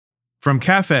From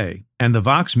Cafe and the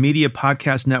Vox Media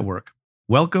Podcast Network,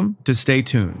 welcome to Stay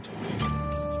Tuned.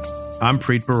 I'm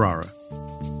Preet Bharara.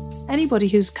 Anybody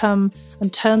who's come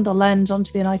and turned the lens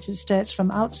onto the United States from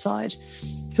outside,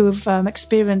 who have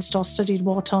experienced or studied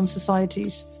war-torn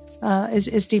societies,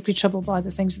 is deeply troubled by the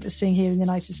things that they're seeing here in the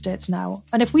United States now.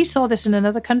 And if we saw this in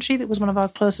another country that was one of our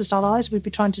closest allies, we'd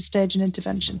be trying to stage an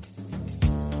intervention.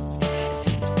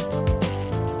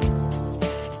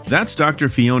 That's Dr.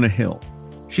 Fiona Hill.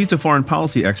 She's a foreign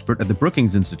policy expert at the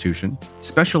Brookings Institution,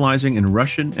 specializing in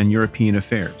Russian and European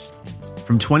affairs.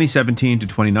 From 2017 to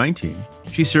 2019,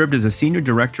 she served as a senior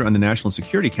director on the National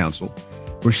Security Council,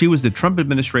 where she was the Trump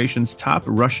administration's top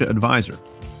Russia advisor.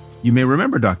 You may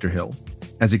remember Dr. Hill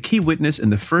as a key witness in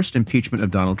the first impeachment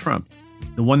of Donald Trump,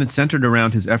 the one that centered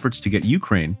around his efforts to get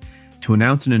Ukraine to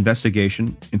announce an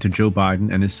investigation into Joe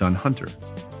Biden and his son Hunter.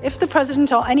 If the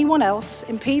president or anyone else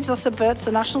impedes or subverts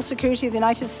the national security of the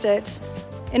United States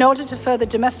in order to further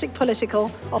domestic, political,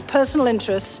 or personal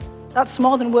interests, that's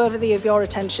more than worthy of your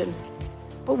attention.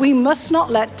 But we must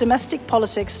not let domestic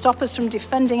politics stop us from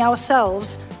defending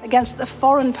ourselves against the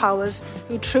foreign powers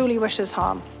who truly wish us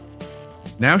harm.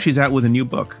 Now she's out with a new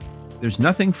book, There's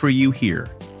Nothing for You Here,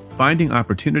 Finding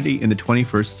Opportunity in the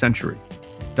 21st Century.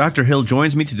 Dr. Hill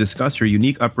joins me to discuss her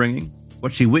unique upbringing,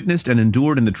 what she witnessed and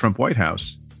endured in the Trump White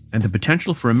House, and the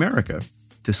potential for America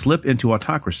to slip into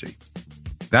autocracy.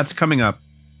 That's coming up.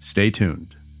 Stay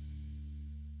tuned.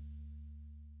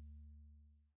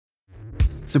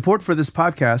 Support for this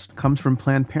podcast comes from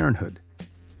Planned Parenthood.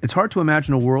 It's hard to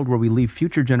imagine a world where we leave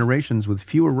future generations with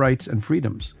fewer rights and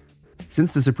freedoms.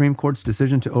 Since the Supreme Court's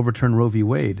decision to overturn Roe v.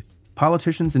 Wade,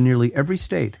 politicians in nearly every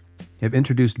state have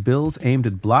introduced bills aimed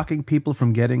at blocking people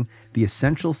from getting the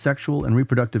essential sexual and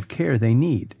reproductive care they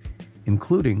need,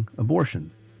 including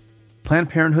abortion. Planned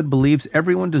Parenthood believes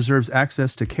everyone deserves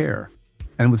access to care,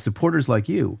 and with supporters like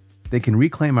you, they can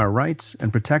reclaim our rights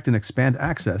and protect and expand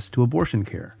access to abortion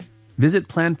care. Visit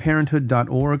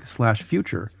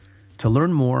PlannedParenthood.org/future to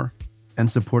learn more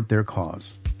and support their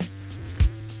cause.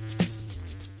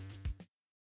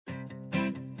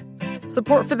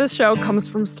 Support for this show comes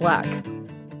from Slack.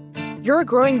 You're a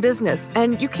growing business,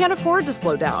 and you can't afford to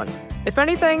slow down. If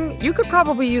anything, you could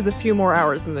probably use a few more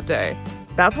hours in the day.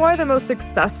 That's why the most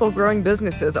successful growing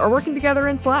businesses are working together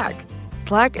in Slack.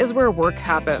 Slack is where work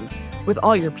happens, with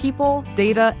all your people,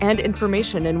 data, and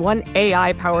information in one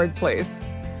AI-powered place.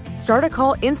 Start a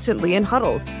call instantly in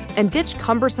huddles and ditch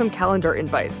cumbersome calendar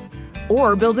invites.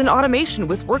 Or build an automation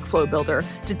with Workflow Builder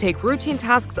to take routine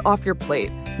tasks off your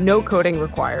plate. No coding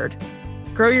required.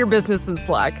 Grow your business in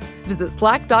Slack. Visit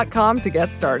slack.com to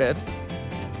get started.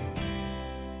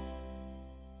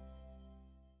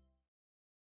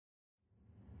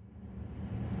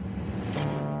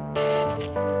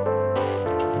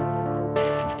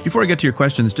 Before I get to your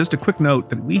questions, just a quick note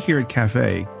that we here at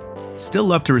Cafe still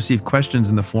love to receive questions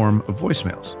in the form of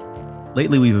voicemails.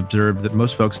 Lately, we've observed that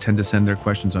most folks tend to send their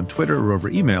questions on Twitter or over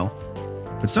email,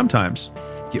 but sometimes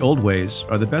the old ways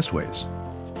are the best ways.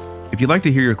 If you'd like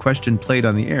to hear your question played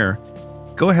on the air,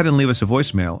 go ahead and leave us a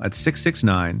voicemail at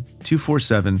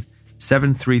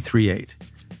 669-247-7338.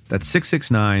 That's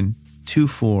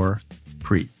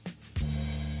 669-24-PREET.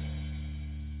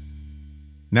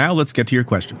 Now let's get to your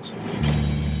questions.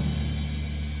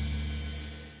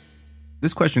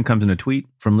 This question comes in a tweet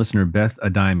from listener Beth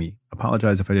Adimi.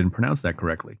 Apologize if I didn't pronounce that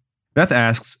correctly. Beth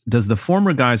asks, does the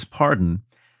former guy's pardon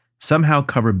somehow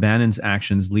cover Bannon's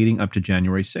actions leading up to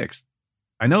January 6th?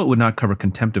 I know it would not cover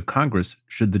contempt of Congress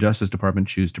should the Justice Department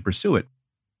choose to pursue it.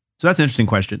 So that's an interesting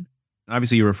question.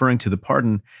 Obviously, you're referring to the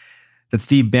pardon that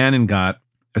Steve Bannon got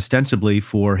ostensibly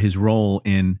for his role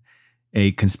in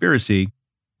a conspiracy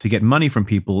to get money from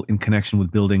people in connection with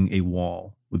building a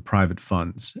wall with private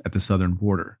funds at the southern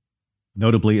border.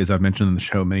 Notably, as I've mentioned on the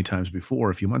show many times before,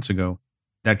 a few months ago,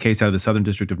 that case out of the Southern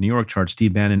District of New York charged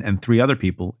Steve Bannon and 3 other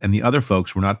people, and the other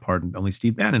folks were not pardoned, only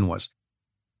Steve Bannon was.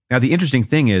 Now, the interesting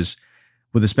thing is,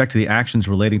 with respect to the actions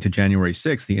relating to January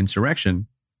 6th, the insurrection,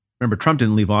 remember, Trump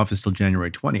didn't leave office till January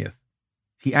 20th.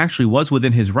 He actually was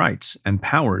within his rights and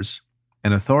powers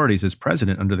and authorities as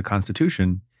president under the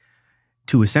Constitution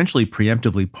to essentially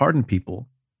preemptively pardon people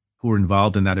who were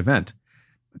involved in that event.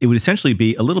 It would essentially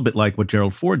be a little bit like what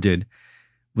Gerald Ford did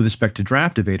with respect to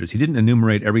draft evaders. He didn't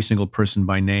enumerate every single person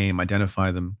by name,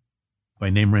 identify them by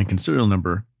name, rank, and serial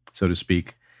number, so to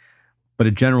speak, but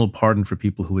a general pardon for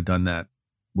people who had done that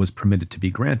was permitted to be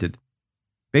granted.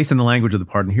 Based on the language of the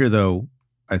pardon here, though,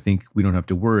 I think we don't have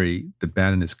to worry that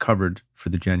Bannon is covered for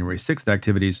the January 6th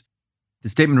activities. The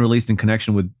statement released in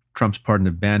connection with Trump's pardon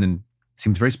of Bannon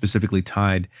seems very specifically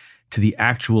tied to the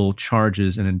actual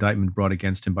charges and indictment brought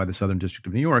against him by the Southern District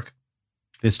of New York.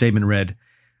 This statement read,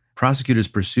 prosecutors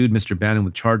pursued Mr. Bannon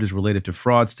with charges related to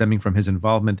fraud stemming from his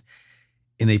involvement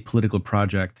in a political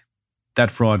project.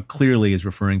 That fraud clearly is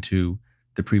referring to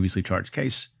the previously charged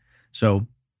case. So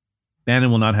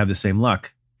Bannon will not have the same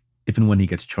luck if and when he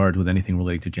gets charged with anything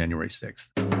relating to January 6th.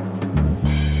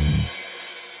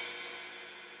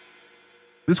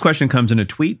 This question comes in a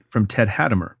tweet from Ted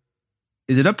Hattemer.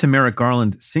 Is it up to Merrick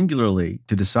Garland singularly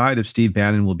to decide if Steve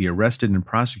Bannon will be arrested and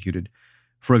prosecuted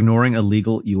for ignoring a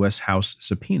legal U.S. House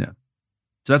subpoena?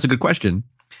 So that's a good question.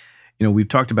 You know, we've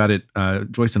talked about it,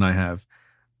 Joyce and I have,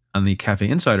 on the Cafe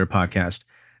Insider podcast.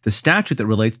 The statute that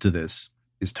relates to this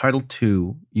is Title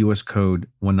II, U.S. Code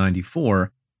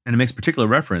 194, and it makes particular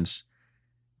reference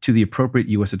to the appropriate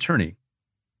U.S. attorney.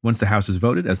 Once the House has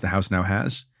voted, as the House now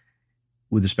has,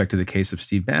 with respect to the case of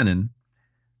Steve Bannon,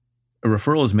 a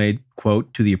referral is made,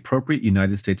 quote, to the appropriate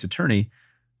United States attorney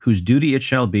whose duty it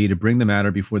shall be to bring the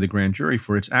matter before the grand jury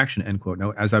for its action, end quote.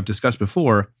 Now, as I've discussed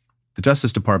before, the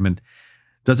Justice Department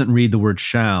doesn't read the word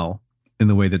shall in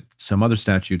the way that some other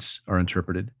statutes are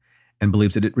interpreted and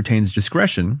believes that it retains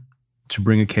discretion to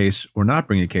bring a case or not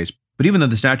bring a case. But even though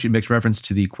the statute makes reference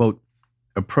to the, quote,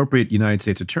 appropriate United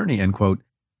States attorney, end quote,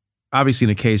 obviously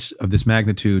in a case of this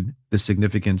magnitude, this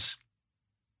significance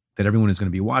that everyone is going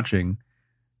to be watching,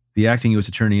 the acting U.S.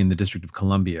 attorney in the District of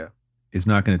Columbia is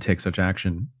not going to take such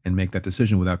action and make that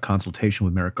decision without consultation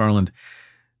with Merrick Garland.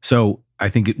 So I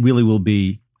think it really will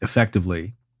be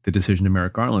effectively the decision of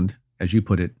Merrick Garland, as you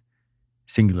put it,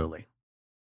 singularly.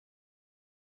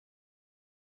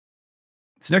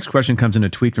 This next question comes in a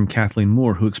tweet from Kathleen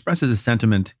Moore, who expresses a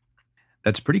sentiment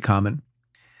that's pretty common,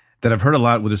 that I've heard a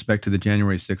lot with respect to the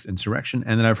January 6th insurrection,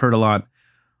 and that I've heard a lot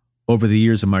over the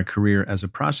years of my career as a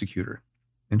prosecutor.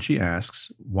 And she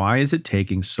asks, why is it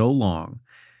taking so long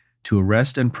to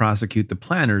arrest and prosecute the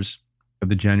planners of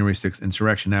the January 6th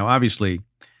insurrection? Now, obviously,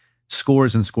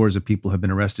 scores and scores of people have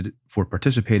been arrested for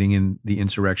participating in the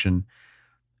insurrection,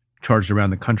 charged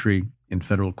around the country in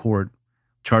federal court,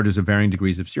 charges of varying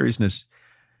degrees of seriousness.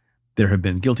 There have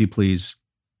been guilty pleas.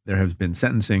 There has been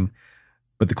sentencing.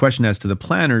 But the question as to the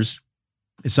planners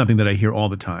is something that I hear all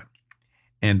the time.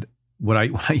 And what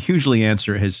I usually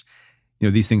answer is, you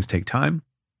know, these things take time.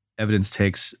 Evidence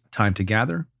takes time to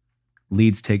gather.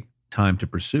 Leads take time to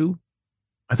pursue.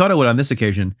 I thought I would, on this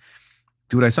occasion,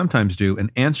 do what I sometimes do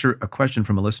and answer a question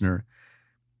from a listener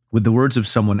with the words of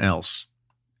someone else.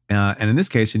 And in this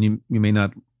case, and you may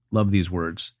not love these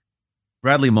words,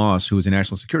 Bradley Moss, who is a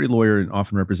national security lawyer and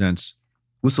often represents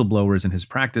whistleblowers in his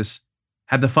practice,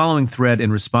 had the following thread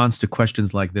in response to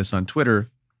questions like this on Twitter.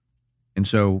 And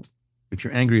so if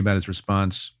you're angry about his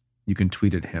response, you can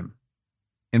tweet at him.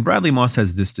 And Bradley Moss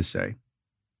has this to say,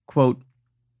 quote,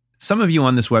 some of you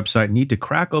on this website need to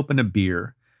crack open a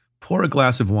beer, pour a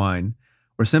glass of wine,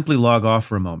 or simply log off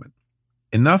for a moment.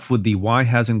 Enough with the why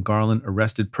hasn't Garland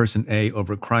arrested person A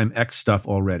over crime X stuff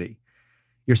already.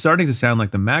 You're starting to sound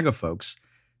like the MAGA folks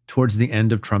towards the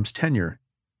end of Trump's tenure.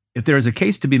 If there is a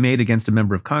case to be made against a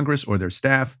member of Congress or their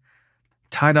staff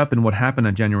tied up in what happened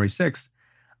on January 6th,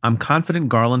 I'm confident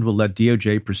Garland will let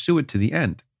DOJ pursue it to the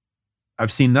end.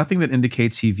 I've seen nothing that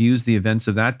indicates he views the events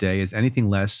of that day as anything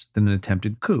less than an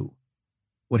attempted coup.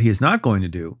 What he is not going to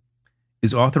do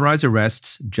is authorize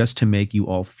arrests just to make you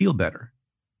all feel better.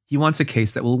 He wants a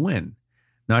case that will win,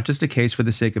 not just a case for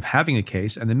the sake of having a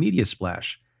case and the media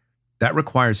splash. That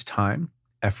requires time,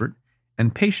 effort,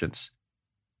 and patience.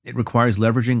 It requires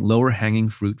leveraging lower-hanging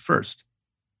fruit first.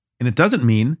 And it doesn't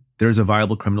mean there is a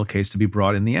viable criminal case to be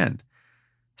brought in the end.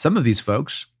 Some of these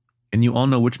folks, and you all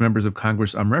know which members of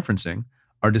Congress I'm referencing,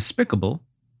 are despicable,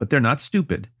 but they're not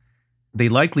stupid. They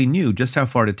likely knew just how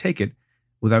far to take it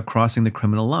without crossing the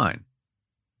criminal line.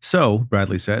 So,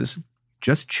 Bradley says,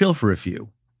 just chill for a few.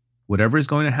 Whatever is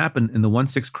going to happen in the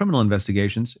 1/6 criminal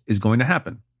investigations is going to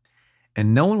happen.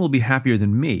 And no one will be happier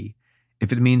than me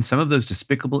if it means some of those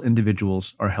despicable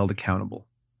individuals are held accountable.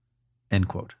 End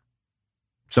quote.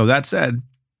 So that said,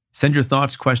 send your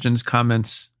thoughts, questions,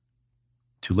 comments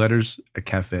to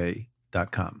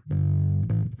letters@cafe.com.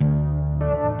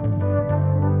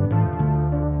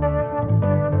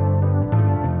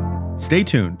 Stay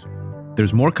tuned.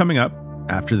 There's more coming up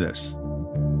after this.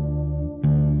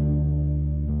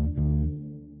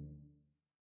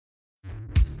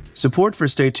 Support for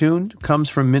Stay Tuned comes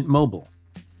from Mint Mobile.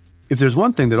 If there's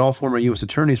one thing that all former U.S.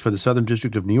 attorneys for the Southern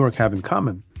District of New York have in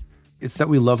common, it's that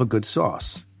we love a good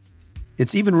sauce.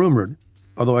 It's even rumored,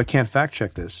 although I can't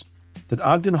fact-check this, that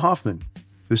Ogden Hoffman,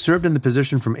 who served in the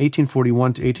position from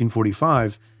 1841 to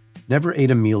 1845, never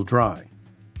ate a meal dry.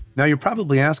 Now you're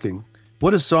probably asking,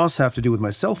 what does sauce have to do with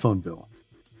my cell phone bill?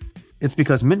 It's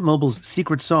because Mint Mobile's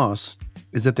secret sauce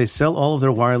is that they sell all of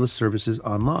their wireless services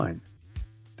online.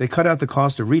 They cut out the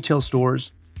cost of retail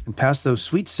stores and pass those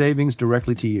sweet savings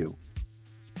directly to you.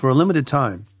 For a limited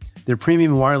time, their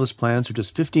premium wireless plans are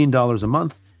just $15 a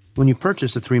month when you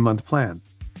purchase a 3-month plan.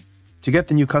 To get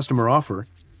the new customer offer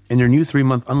and your new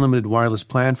 3-month unlimited wireless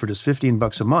plan for just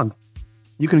 $15 a month,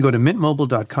 you can go to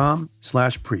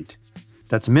mintmobile.com/Preet.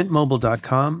 That's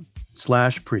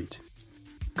mintmobile.com/Preet.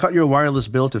 Cut your wireless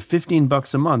bill to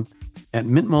 $15 a month at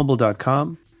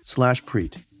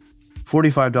mintmobile.com/Preet.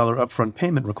 $45 upfront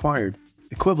payment required,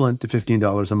 equivalent to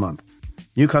 $15 a month.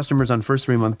 New customers on first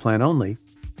 3-month plan only.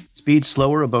 Speed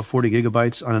slower above 40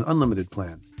 gigabytes on an unlimited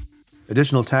plan.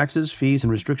 Additional taxes, fees,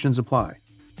 and restrictions apply.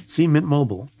 See Mint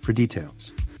Mobile for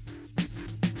details.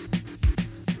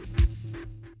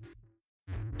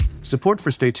 Support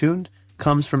for Stay Tuned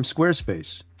comes from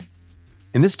Squarespace.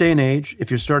 In this day and age,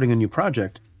 if you're starting a new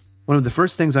project, one of the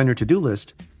first things on your to-do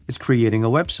list is creating a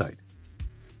website.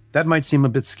 That might seem a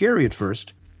bit scary at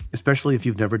first, especially if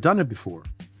you've never done it before.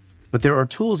 But there are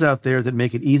tools out there that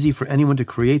make it easy for anyone to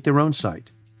create their own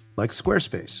site, like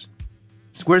Squarespace.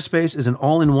 Squarespace is an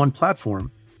all-in-one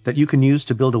platform that you can use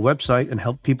to build a website and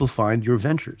help people find your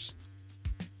ventures.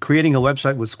 Creating a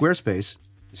website with Squarespace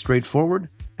is straightforward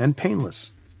and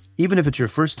painless, even if it's your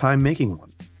first time making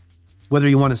one. Whether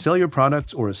you want to sell your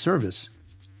products or a service,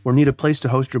 or need a place to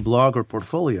host your blog or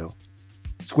portfolio,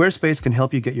 Squarespace can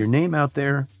help you get your name out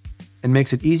there and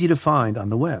makes it easy to find on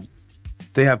the web.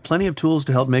 They have plenty of tools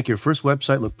to help make your first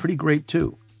website look pretty great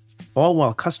too, all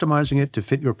while customizing it to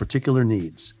fit your particular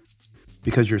needs.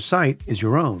 Because your site is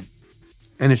your own,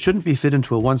 and it shouldn't be fit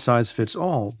into a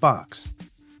one-size-fits-all box.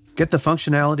 Get the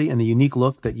functionality and the unique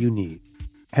look that you need.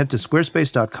 Head to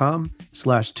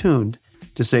squarespace.com/tuned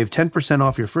to save 10%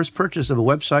 off your first purchase of a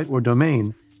website or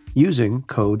domain using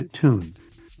code TUNED.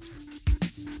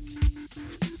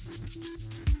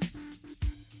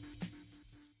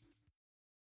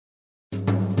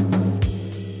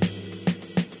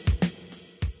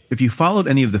 If you followed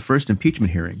any of the first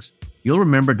impeachment hearings, you'll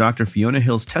remember Dr. Fiona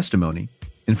Hill's testimony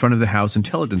in front of the House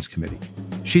Intelligence Committee.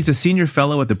 She's a senior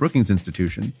fellow at the Brookings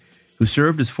Institution who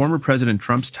served as former President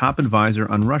Trump's top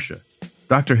advisor on Russia.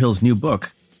 Dr. Hill's new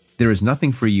book, There Is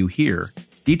Nothing for You Here,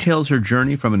 details her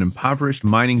journey from an impoverished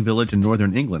mining village in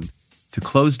northern England to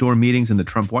closed-door meetings in the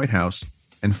Trump White House,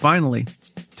 and finally,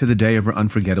 to the day of her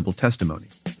unforgettable testimony.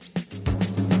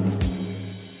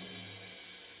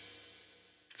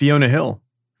 Fiona Hill,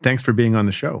 thanks for being on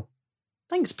the show.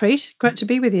 Thanks, Preet. Great to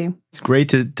be with you. It's great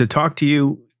to talk to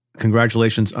you.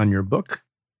 Congratulations on your book,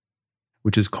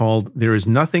 which is called There Is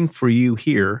Nothing for You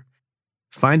Here,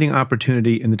 Finding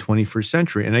Opportunity in the 21st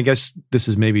Century. And I guess this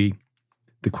is maybe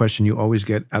the question you always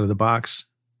get out of the box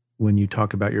when you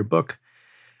talk about your book.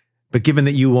 But given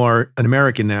that you are an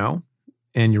American now,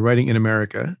 and you're writing in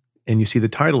America, and you see the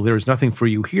title, There Is Nothing for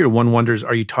You Here, one wonders,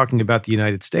 are you talking about the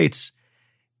United States?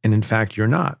 And in fact, you're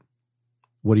not.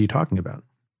 What are you talking about?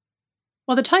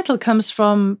 Well, the title comes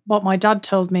from what my dad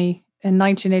told me in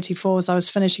 1984 as I was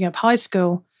finishing up high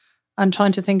school and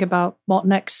trying to think about what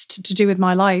next to do with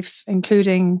my life,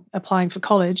 including applying for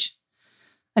college.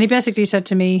 And he basically said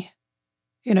to me,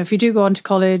 you know, if you do go on to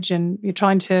college and you're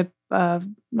trying to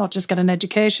not just get an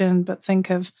education, but think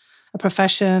of a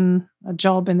profession, a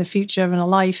job in the future and a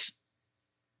life,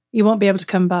 you won't be able to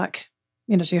come back,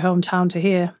 you know, to your hometown to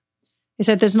here. He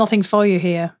said, there's nothing for you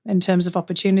here in terms of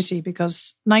opportunity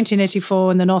because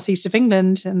 1984 in the northeast of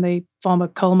England, in the former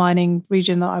coal mining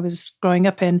region that I was growing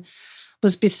up in,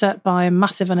 was beset by a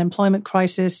massive unemployment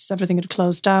crisis. Everything had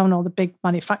closed down, all the big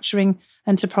manufacturing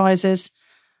enterprises.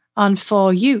 And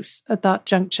for youth at that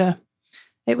juncture,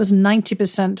 it was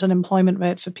 90% unemployment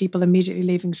rate for people immediately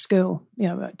leaving school. You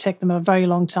know, it'd take them a very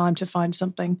long time to find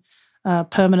something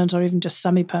permanent or even just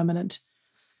semi-permanent.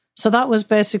 So that was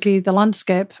basically the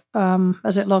landscape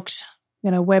as it looked,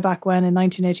 you know, way back when in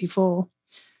 1984.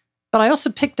 But I also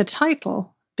picked the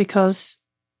title because,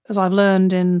 as I've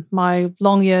learned in my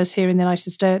long years here in the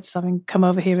United States, having come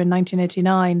over here in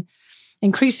 1989,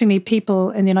 increasingly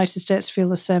people in the United States feel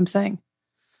the same thing.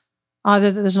 Either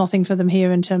that there's nothing for them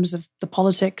here in terms of the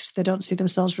politics, they don't see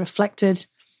themselves reflected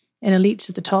in elites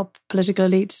at the top, political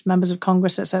elites, members of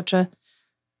Congress, etc.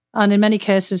 And in many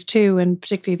cases too, and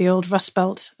particularly the old Rust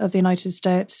Belt of the United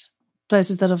States,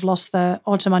 places that have lost their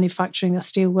auto manufacturing, their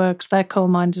steel works, their coal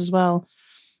mines as well,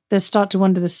 they start to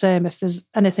wonder the same if there's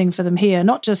anything for them here,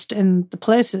 not just in the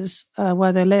places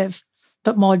where they live,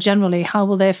 but more generally, how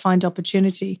will they find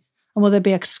opportunity and will they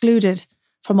be excluded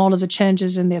from all of the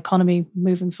changes in the economy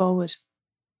moving forward?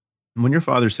 When your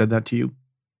father said that to you,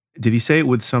 did he say it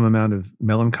with some amount of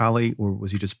melancholy or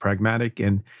was he just pragmatic?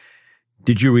 And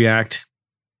did you react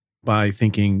by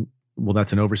thinking, well,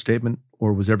 that's an overstatement?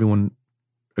 Or was everyone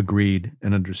agreed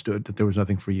and understood that there was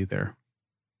nothing for you there?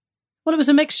 Well, it was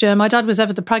a mixture. My dad was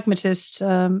ever the pragmatist.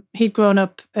 He'd grown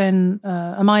up in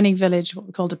a mining village, what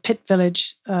we called a pit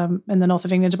village, in the north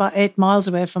of England, about 8 miles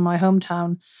away from my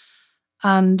hometown.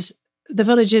 And the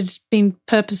village had been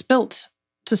purpose-built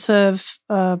to serve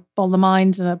all the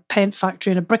mines and a paint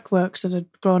factory and a brickworks that had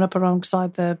grown up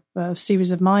alongside the series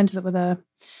of mines that were there.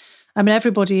 I mean,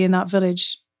 everybody in that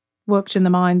village worked in the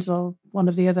mines or one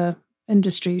of the other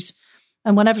industries.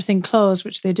 And when everything closed,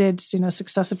 which they did,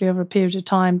 successively over a period of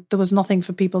time, there was nothing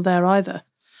for people there either.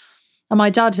 And my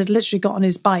dad had literally got on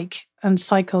his bike and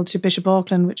cycled to Bishop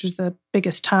Auckland, which was the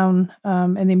biggest town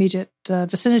in the immediate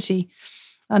vicinity,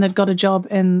 and had got a job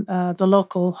in the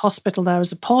local hospital there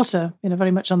as a porter,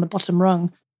 very much on the bottom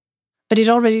rung. But he'd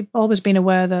always been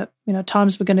aware that,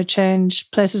 times were going to change,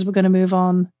 places were going to move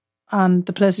on, and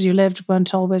the places you lived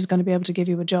weren't always going to be able to give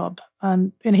you a job.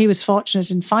 And he was fortunate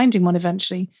in finding one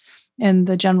eventually in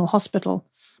the general hospital,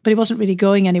 but he wasn't really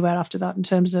going anywhere after that in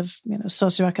terms of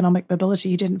socioeconomic mobility.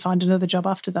 He didn't find another job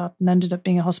after that and ended up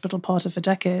being a hospital porter for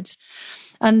decades.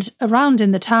 And around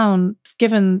in the town,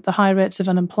 given the high rates of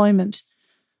unemployment,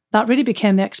 that really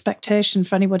became the expectation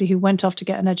for anybody who went off to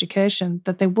get an education,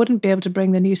 that they wouldn't be able to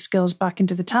bring the new skills back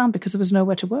into the town because there was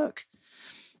nowhere to work.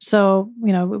 So,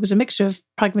 it was a mixture of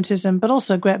pragmatism, but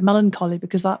also great melancholy,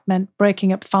 because that meant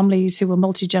breaking up families who were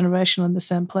multi-generational in the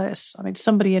same place. I mean,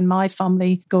 somebody in my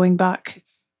family going back,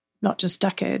 not just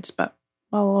decades, but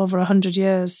well over 100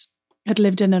 years, had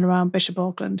lived in and around Bishop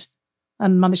Auckland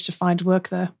and managed to find work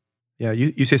there. Yeah,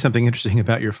 you say something interesting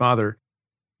about your father.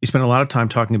 You spent a lot of time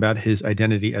talking about his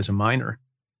identity as a miner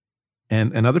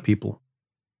and other people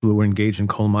who were engaged in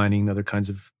coal mining and other kinds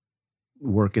of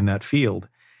work in that field.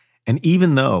 And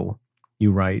even though,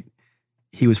 you write,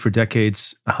 he was for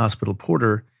decades a hospital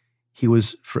porter, he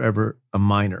was forever a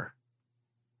miner.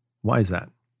 Why is that?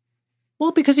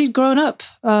 Well, because he'd grown up,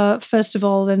 first of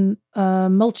all, in a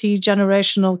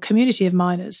multi-generational community of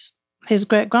miners. His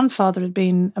great-grandfather had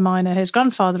been a miner, his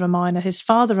grandfather a miner, his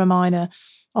father a miner,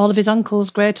 all of his uncles,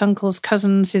 great-uncles,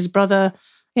 cousins, his brother.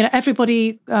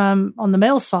 Everybody on the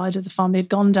male side of the family had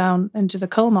gone down into the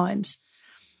coal mines.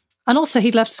 And also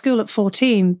he'd left school at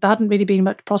 14. There hadn't really been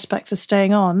much prospect for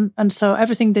staying on. And so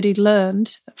everything that he'd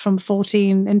learned from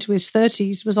 14 into his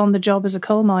 30s was on the job as a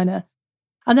coal miner.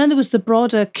 And then there was the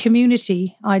broader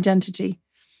community identity.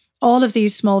 All of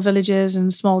these small villages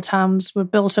and small towns were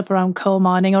built up around coal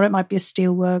mining, or it might be a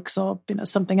steelworks or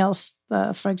something else.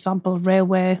 For example,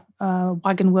 railway,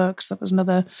 wagon works. That was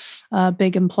another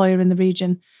big employer in the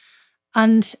region.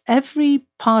 And every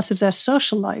part of their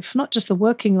social life, not just the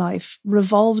working life,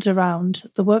 revolved around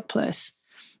the workplace.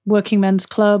 Working men's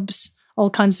clubs, all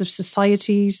kinds of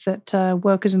societies that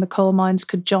workers in the coal mines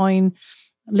could join,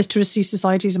 literacy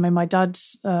societies. I mean, my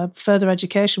dad's further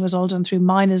education was all done through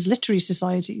miners' literary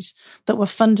societies that were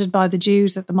funded by the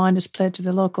dues that the miners paid to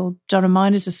the local Durham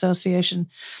Miners Association.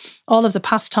 All of the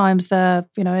pastimes there,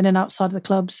 in and outside of the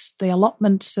clubs, the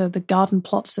allotments, the garden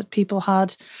plots that people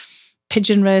had,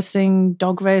 pigeon racing,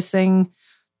 dog racing,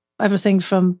 everything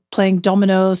from playing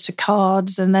dominoes to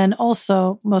cards, and then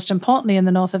also, most importantly, in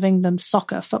the north of England,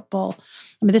 soccer, football.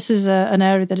 I mean, this is an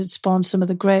area that had spawned some of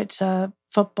the great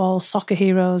football, soccer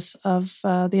heroes of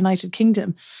the United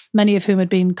Kingdom, many of whom had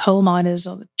been coal miners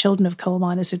or the children of coal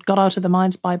miners who'd got out of the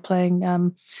mines by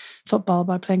playing football,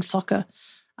 by playing soccer.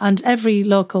 And every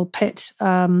local pit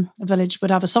village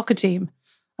would have a soccer team.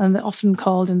 And they're often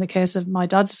called, in the case of my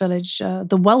dad's village,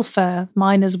 the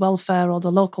miners' welfare, or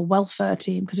the local welfare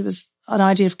team, because it was an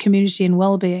idea of community and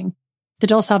well-being.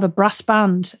 They'd also have a brass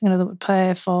band, that would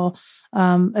play for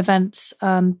events,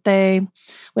 and they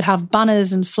would have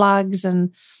banners and flags,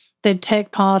 and they'd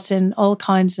take part in all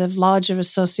kinds of larger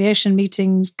association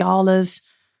meetings, galas,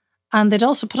 and they'd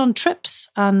also put on trips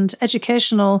and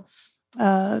educational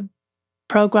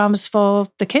programs for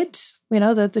the kids,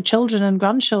 the children and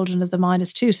grandchildren of the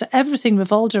miners too. So everything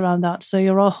revolved around that. So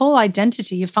your whole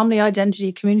identity, your family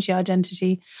identity, community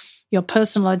identity, your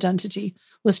personal identity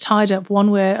was tied up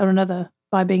one way or another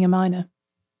by being a miner.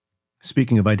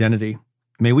 Speaking of identity,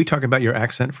 may we talk about your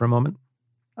accent for a moment?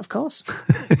 Of course.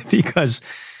 Because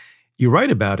you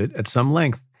write about it at some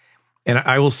length. And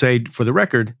I will say, for the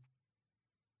record,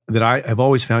 that I have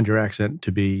always found your accent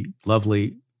to be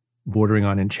lovely, bordering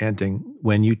on enchanting.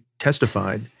 When you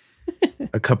testified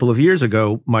a couple of years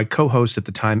ago, my co-host at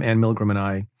the time, Ann Milgram, and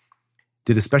I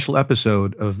did a special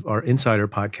episode of our Insider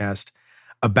podcast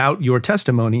about your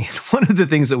testimony. One of the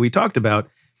things that we talked about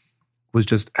was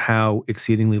just how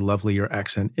exceedingly lovely your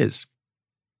accent is.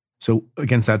 So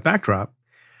against that backdrop,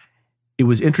 it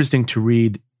was interesting to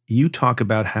read you talk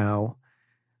about how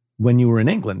when you were in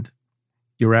England,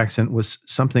 your accent was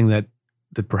something that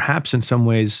perhaps in some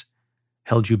ways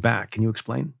held you back. Can you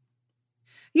explain?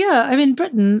 Yeah, I mean,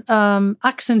 Britain,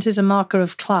 accent is a marker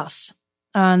of class.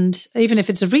 And even if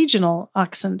it's a regional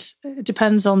accent, it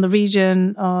depends on the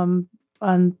region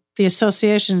and the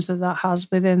associations that has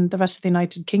within the rest of the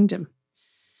United Kingdom.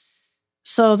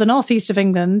 So the northeast of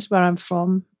England, where I'm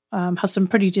from, has some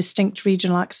pretty distinct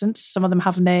regional accents. Some of them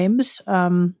have names.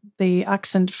 The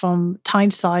accent from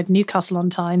Tyneside, Newcastle on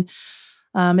Tyne,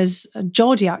 is a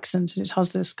Geordie accent. And it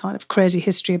has this kind of crazy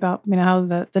history about how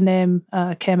the name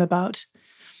came about.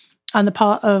 And the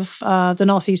part of the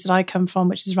northeast that I come from,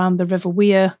 which is around the River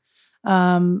Wear,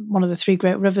 one of the three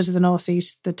great rivers of the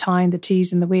northeast, the Tyne, the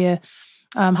Tees and the Wear,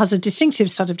 has a distinctive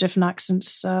set of different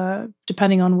accents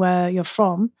depending on where you're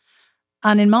from.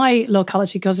 And in my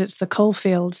locality, because it's the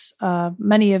coalfields,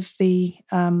 many of the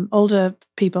older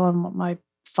people, and my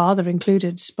father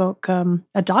included, spoke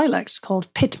a dialect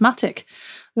called Pitmatic,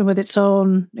 with its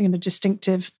own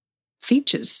distinctive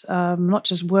features, not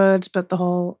just words, but the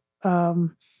whole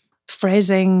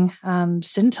phrasing and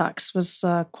syntax was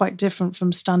quite different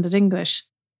from standard English.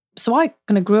 So I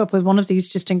kind of grew up with one of these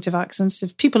distinctive accents.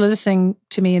 If people are listening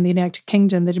to me in the United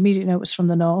Kingdom, they'd immediately know it was from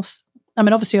the north. I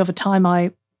mean, obviously, over time,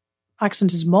 my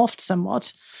accent has morphed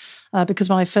somewhat because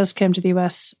when I first came to the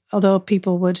US, although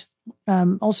people would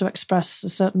also express a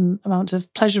certain amount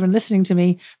of pleasure in listening to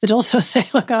me, they'd also say,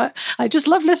 look, I just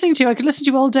love listening to you. I could listen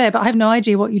to you all day, but I have no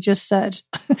idea what you just said.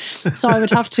 So I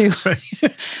would have to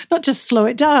not just slow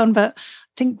it down, but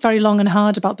think very long and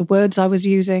hard about the words I was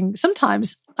using.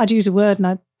 Sometimes I'd use a word and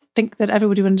I'd think that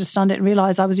everybody would understand it and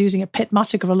realize I was using a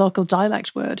Pitmatic or a local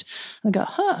dialect word. And I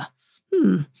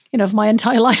go, for my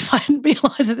entire life, I hadn't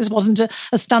realised that this wasn't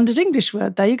a standard English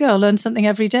word. There you go, learn something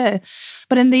every day.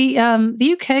 But in the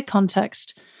UK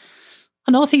context,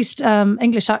 a northeast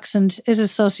English accent is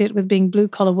associated with being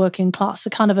blue-collar working class, a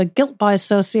kind of a guilt by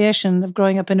association of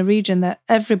growing up in a region that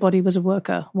everybody was a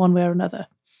worker one way or another.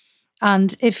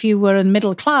 And if you were in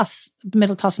middle class in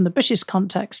the British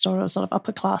context, or a sort of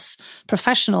upper class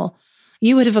professional,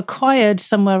 you would have acquired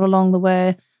somewhere along the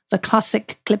way the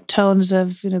classic clip tones of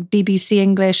BBC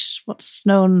English, what's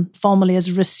known formally as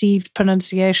received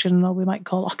pronunciation, or we might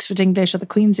call Oxford English or the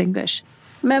Queen's English.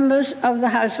 Members of the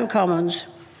House of Commons,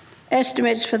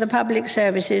 estimates for the public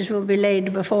services will be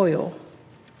laid before you.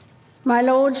 My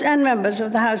Lords and members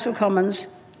of the House of Commons,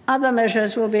 other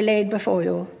measures will be laid before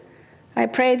you. I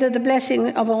pray that the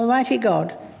blessing of Almighty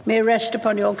God may rest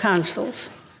upon your councils.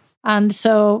 And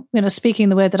so, speaking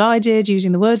the way that I did,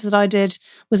 using the words that I did,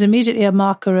 was immediately a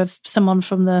marker of someone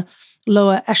from the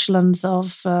lower echelons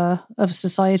of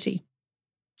society.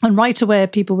 And right away,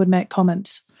 people would make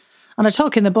comments. And I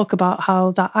talk in the book about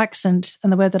how that accent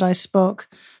and the way that I spoke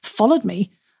followed me,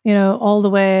 all the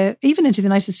way, even into the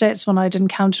United States when I'd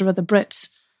encounter other Brits.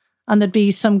 And there'd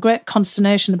be some great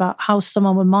consternation about how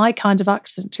someone with my kind of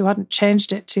accent, who hadn't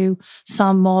changed it to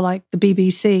sound more like the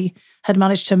BBC, had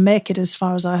managed to make it as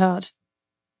far as I had.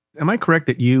 Am I correct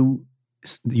that you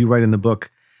write in the book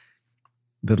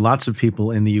that lots of people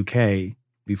in the UK,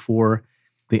 before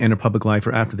they enter public life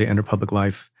or after they enter public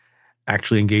life,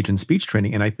 actually engage in speech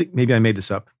training? And I think maybe I made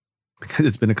this up because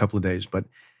it's been a couple of days, but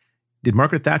did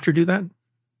Margaret Thatcher do that?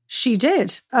 She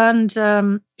did.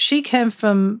 And she came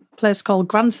from a place called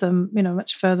Grantham,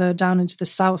 much further down into the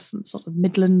south, sort of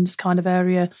Midlands kind of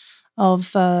area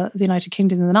of the United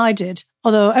Kingdom than I did.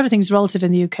 Although everything's relative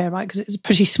in the UK, right? Because it's a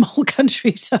pretty small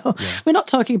country. So we're not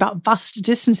talking about vast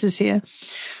distances here.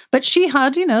 But she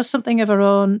had, something of her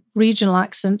own regional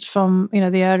accent from,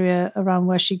 the area around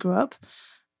where she grew up.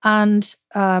 And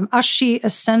as she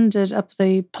ascended up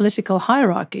the political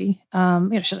hierarchy, she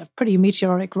had a pretty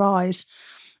meteoric rise.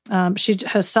 She'd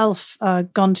herself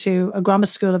gone to a grammar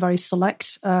school, a very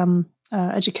select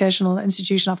educational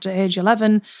institution after age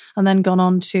 11, and then gone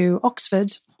on to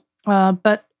Oxford.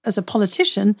 But as a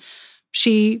politician,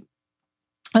 she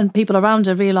and people around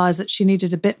her realised that she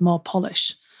needed a bit more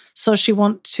polish. So she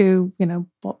went to,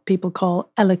 what people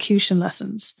call elocution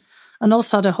lessons, and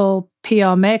also had a whole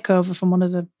PR makeover from one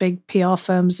of the big PR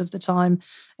firms of the time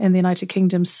in the United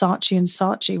Kingdom, Saatchi &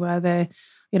 Saatchi, where they,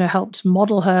 helped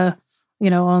model her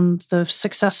on the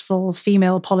successful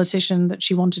female politician that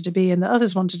she wanted to be and that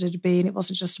others wanted her to be. And it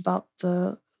wasn't just about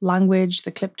the language,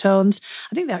 the clip tones.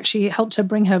 I think they actually helped her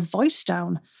bring her voice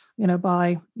down,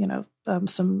 by,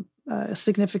 some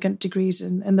significant degrees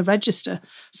in the register,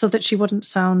 so that she wouldn't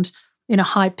sound,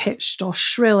 high-pitched or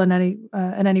shrill in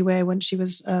any way when she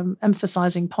was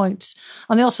emphasizing points.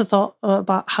 And they also thought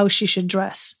about how she should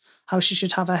dress, how she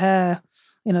should have her hair,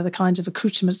 the kinds of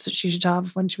accoutrements that she should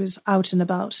have when she was out and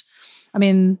about. I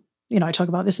mean, I talk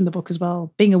about this in the book as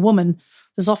well. Being a woman,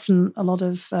 there's often a lot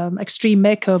of extreme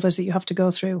makeovers that you have to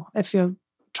go through if you're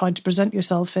trying to present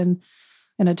yourself in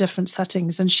a different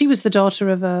settings. And she was the daughter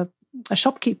of a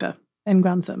shopkeeper in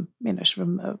Grantham. She's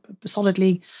from a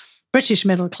solidly British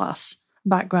middle class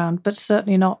background, but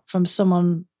certainly not from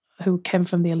someone who came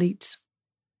from the elites.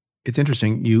 It's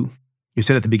interesting. You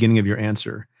said at the beginning of your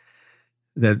answer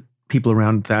that people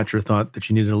around Thatcher thought that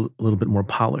she needed a little bit more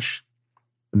polish.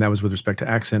 And that was with respect to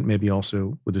accent, maybe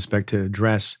also with respect to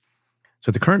dress.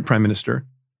 So the current prime minister,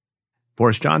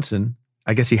 Boris Johnson,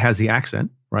 I guess he has the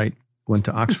accent, right? Went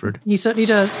to Oxford. He certainly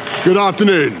does. Good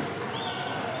afternoon.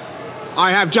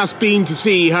 I have just been to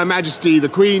see Her Majesty the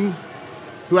Queen,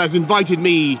 who has invited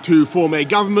me to form a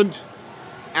government,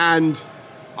 and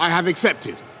I have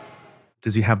accepted.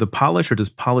 Does he have the polish, or does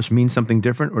polish mean something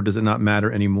different, or does it not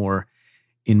matter anymore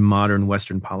in modern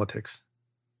Western politics?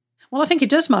 Well, I think it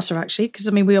does matter, actually, because,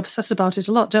 we obsess about it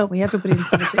a lot, don't we? Everybody in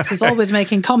politics is always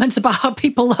making comments about how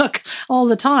people look all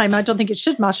the time. I don't think it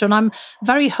should matter. And I'm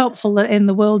very hopeful that in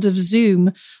the world of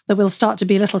Zoom, that we'll start to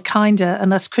be a little kinder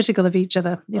and less critical of each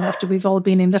other, after we've all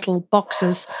been in little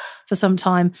boxes for some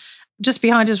time. Just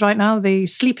behind us right now, the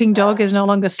sleeping dog is no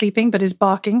longer sleeping, but is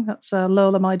barking. That's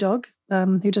Lola, my dog.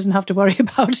 Who doesn't have to worry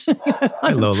about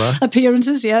Hi, Lola.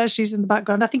 appearances. Yeah, she's in the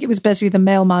background. I think it was basically the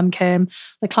mailman came,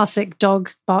 the classic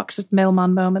dog barks at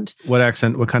mailman moment. What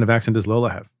kind of accent does Lola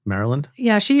have? Maryland?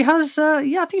 Yeah, she has, I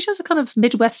think she has a kind of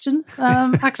Midwestern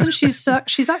accent.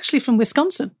 She's actually from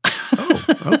Wisconsin. Oh,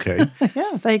 okay.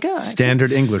 Yeah, there you go.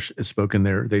 Standard English is spoken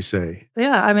there, they say.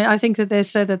 Yeah, I think that they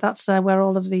say that that's where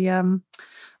all of the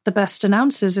best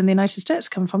announcers in the United States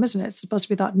come from, isn't it? It's supposed to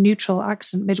be that neutral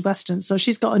accent, Midwestern. So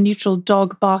she's got a neutral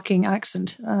dog barking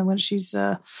accent when she's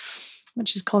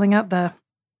calling out there.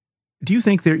 Do you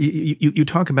think you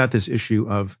talk about this issue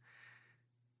of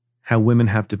how women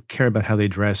have to care about how they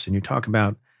dress, and you talk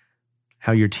about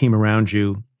how your team around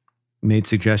you made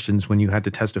suggestions when you had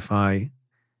to testify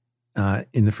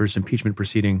in the first impeachment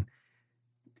proceeding.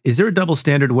 Is there a double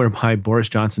standard whereby Boris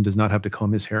Johnson does not have to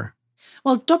comb his hair?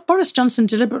 Well, Boris Johnson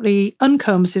deliberately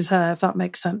uncombs his hair, if that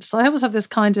makes sense. So I always have this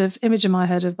kind of image in my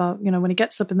head about, when he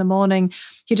gets up in the morning,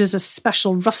 he does a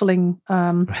special ruffling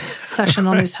session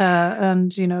on his hair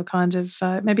and,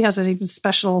 maybe has an even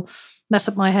special mess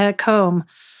up my hair comb.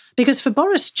 Because for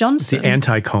Boris Johnson... It's the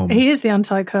anti-comb. He is the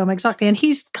anti-comb, exactly. And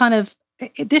he's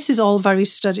this is all very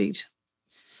studied.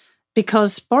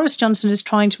 Because Boris Johnson is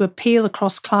trying to appeal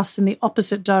across class in the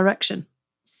opposite direction.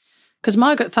 Because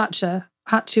Margaret Thatcher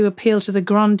had to appeal to the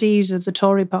grandees of the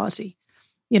Tory party,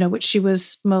 which she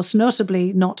was most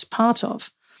notably not part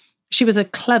of. She was a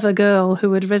clever girl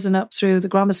who had risen up through the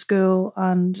grammar school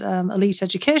and elite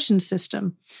education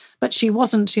system, but she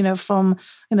wasn't, from,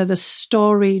 the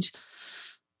storied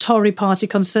Tory party,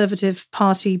 Conservative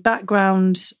party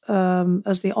background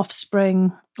as the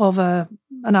offspring of an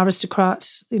aristocrat,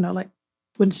 like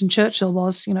Winston Churchill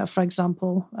was, for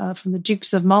example, from the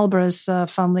Dukes of Marlborough's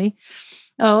family.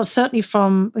 Certainly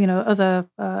from, other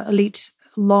elite,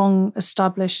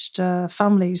 long-established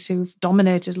families who've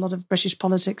dominated a lot of British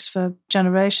politics for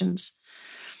generations.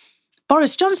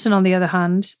 Boris Johnson, on the other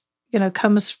hand,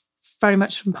 comes very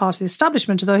much from part of the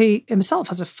establishment, although he himself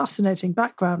has a fascinating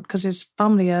background because his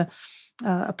family are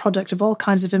a product of all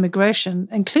kinds of immigration,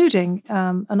 including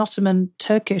an Ottoman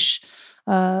Turkish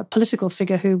political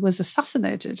figure who was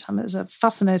assassinated. It's a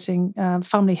fascinating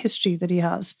family history that he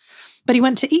has. But he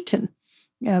went to Eton,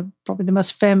 probably the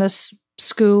most famous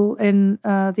school in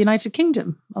the United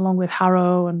Kingdom, along with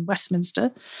Harrow and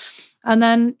Westminster. And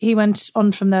then he went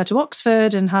on from there to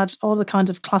Oxford and had all the kind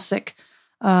of classic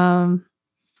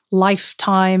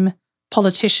lifetime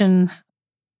politician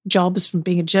jobs, from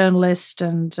being a journalist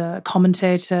and a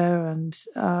commentator. And,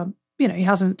 he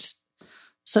hasn't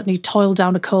certainly toiled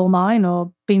down a coal mine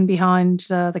or been behind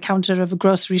the counter of a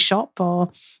grocery shop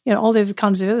or, all the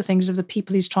kinds of other things of the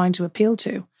people he's trying to appeal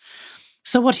to.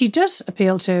 So what he does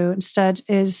appeal to instead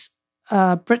is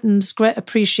Britain's great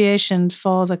appreciation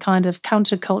for the kind of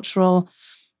countercultural,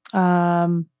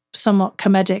 somewhat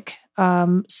comedic,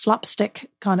 slapstick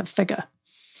kind of figure.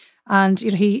 And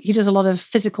he does a lot of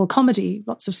physical comedy,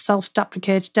 lots of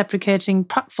self-deprecating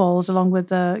pratfalls, along with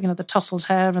the tousled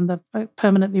hair and the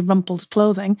permanently rumpled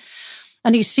clothing.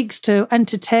 And he seeks to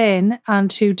entertain and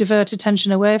to divert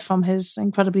attention away from his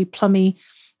incredibly plummy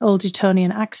old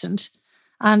Etonian accent,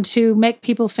 and to make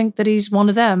people think that he's one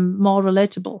of them, more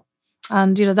relatable.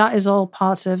 And, that is all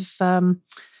part of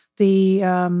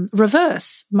the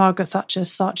reverse Margaret Thatcher,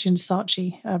 Saatchi and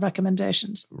Saatchi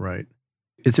recommendations. Right.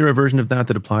 Is there a version of that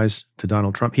applies to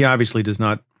Donald Trump? He obviously does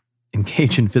not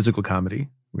engage in physical comedy,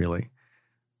 really.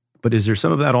 But is there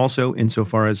some of that also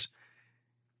insofar as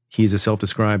he's a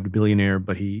self-described billionaire,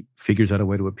 but he figures out a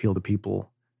way to appeal to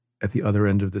people at the other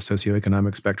end of the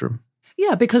socioeconomic spectrum.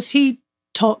 Yeah, because he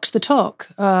talks the talk.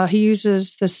 He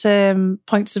uses the same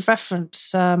points of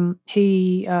reference.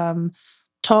 He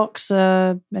talks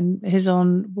in his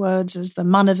own words as the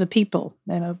man of the people,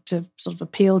 to sort of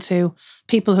appeal to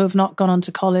people who have not gone on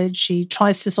to college. He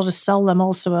tries to sort of sell them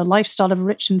also a lifestyle of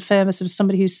rich and famous, of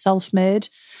somebody who's self-made,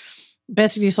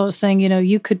 basically sort of saying,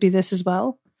 you could be this as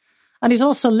well. And he's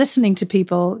also listening to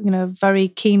people, very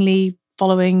keenly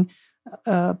following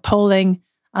polling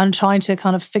and trying to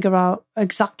kind of figure out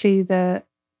exactly the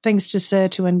things to say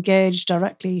to engage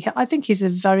directly. I think he's a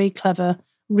very clever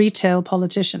retail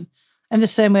politician, in the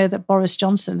same way that Boris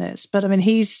Johnson is. But I mean,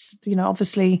 he's,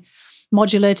 obviously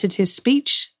modulated his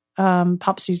speech.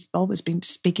 Perhaps he's always been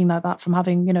speaking like that from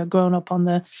having, grown up on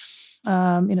the,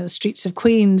 streets of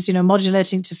Queens,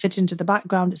 modulating to fit into the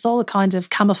background. It's all a kind of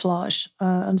camouflage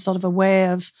and sort of a way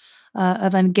of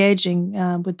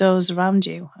engaging with those around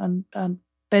you and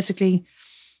basically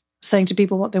saying to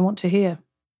people what they want to hear.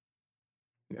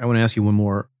 I want to ask you one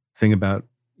more thing about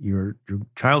your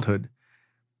childhood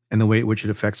and the way in which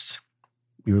it affects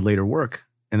your later work.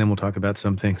 And then we'll talk about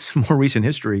some things, more recent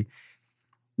history.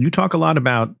 You talk a lot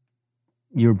about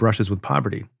your brushes with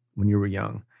poverty when you were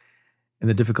young and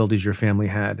the difficulties your family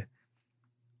had,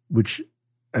 which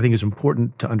I think is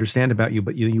important to understand about you.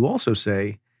 But you also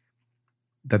say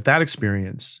that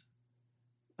experience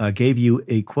gave you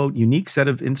a, quote, unique set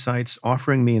of insights,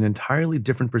 offering me an entirely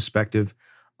different perspective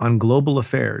on global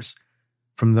affairs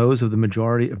from those of the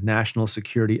majority of national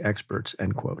security experts,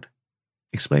 end quote.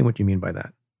 Explain what you mean by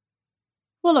that.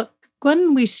 Well, look,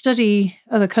 when we study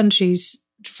other countries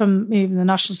from even the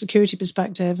national security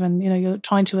perspective and, you're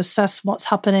trying to assess what's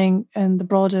happening in the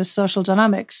broader social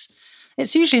dynamics,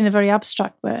 it's usually in a very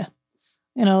abstract way.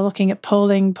 Looking at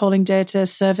polling data,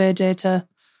 survey data,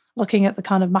 looking at the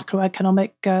kind of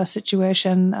macroeconomic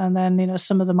situation, and then,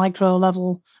 some of the micro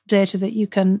level data that you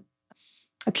can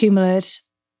accumulate.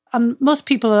 And most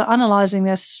people are analysing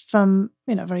this from,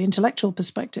 a very intellectual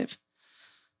perspective.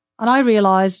 And I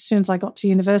realised as soon as I got to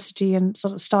university and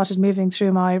sort of started moving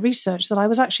through my research that I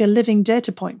was actually a living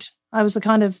data point. I was the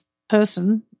kind of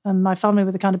person, and my family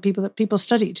were the kind of people that people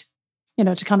studied,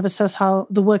 to kind of assess how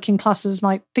the working classes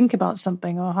might think about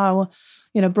something or how,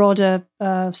 broader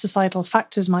societal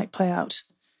factors might play out.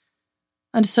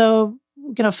 And so,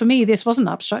 for me, this wasn't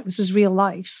abstract, this was real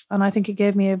life. And I think it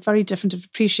gave me a very different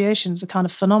appreciation of the kind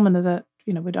of phenomena that,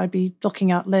 I'd be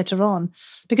looking at later on,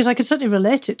 because I could certainly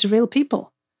relate it to real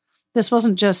people. This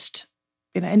wasn't just,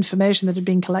 information that had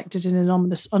been collected in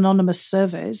anonymous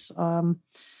surveys,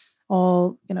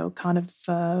 or,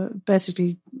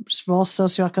 basically just raw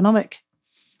socioeconomic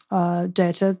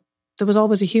data. There was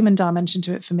always a human dimension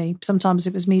to it for me. Sometimes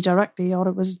it was me directly, or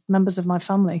it was members of my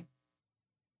family.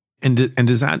 And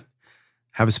does that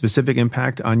have a specific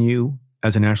impact on you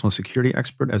as a national security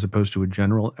expert as opposed to a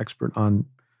general expert on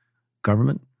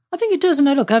government? I think it does.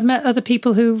 And look, I've met other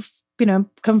people who've,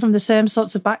 come from the same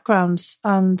sorts of backgrounds,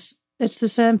 and it's the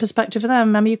same perspective for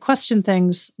them. I mean, you question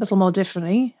things a little more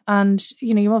differently, and,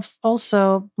 you have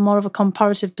also more of a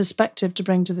comparative perspective to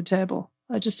bring to the table,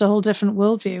 just a whole different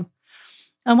worldview.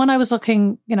 And when I was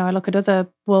looking, I look at other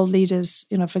world leaders,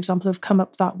 for example, who've come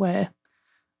up that way.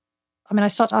 I mean, I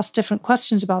start to ask different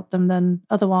questions about them than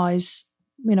otherwise,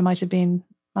 might have been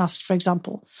asked, for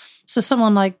example. So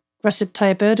someone like Recep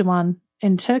Tayyip Erdogan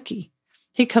in Turkey,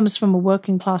 he comes from a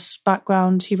working class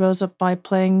background. He rose up by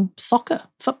playing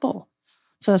football,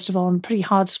 first of all, in a pretty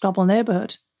hard scrabble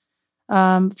neighborhood.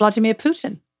 Vladimir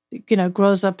Putin,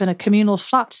 grows up in a communal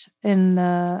flat in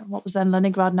what was then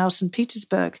Leningrad, now St.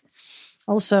 Petersburg.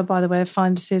 Also, by the way,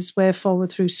 finds his way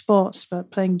forward through sports,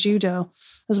 but playing judo,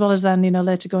 as well as then,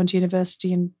 later going to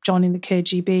university and joining the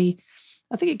KGB.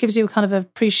 I think it gives you a kind of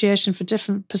appreciation for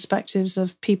different perspectives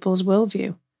of people's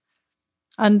worldview.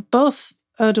 And both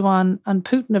Erdogan and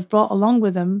Putin have brought along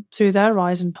with them through their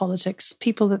rise in politics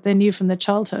people that they knew from their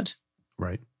childhood.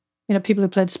 Right. People who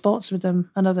played sports with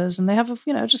them and others. And they have,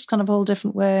 just kind of a whole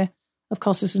different way. Of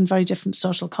course, this is in very different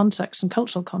social contexts and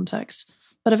cultural contexts,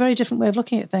 but a very different way of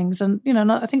looking at things. And,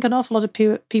 I think an awful lot of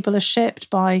people are shaped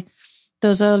by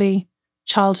those early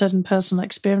childhood and personal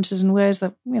experiences in ways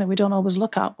that, we don't always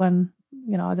look at when,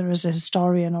 either as a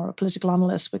historian or a political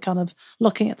analyst, we're kind of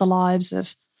looking at the lives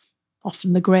of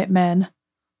often the great men.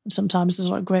 And sometimes there's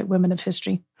a lot of great women of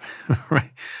history.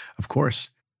 Right. Of course.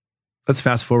 Let's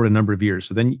fast forward a number of years.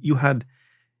 So then you had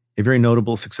a very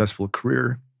notable, successful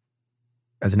career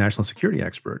as a national security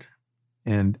expert,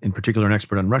 and in particular an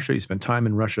expert on Russia. You spent time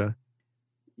in Russia.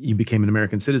 You became an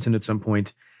American citizen at some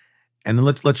point. And then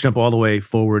let's jump all the way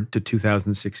forward to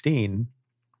 2016.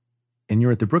 and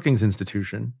you're at the Brookings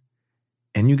Institution,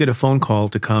 and you get a phone call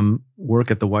to come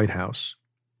work at the White House,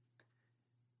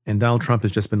 and Donald Trump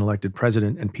has just been elected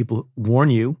president, and people warn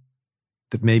you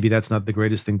that maybe that's not the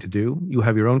greatest thing to do. You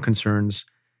have your own concerns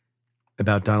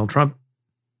about Donald Trump.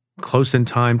 Close in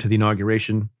time to the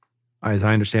inauguration, as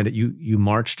I understand it, you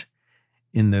marched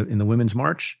in the Women's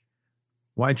March.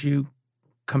 Why'd you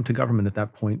come to government at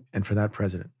that point and for that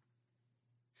president?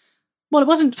 Well, it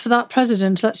wasn't for that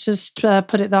president. Let's just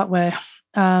put it that way.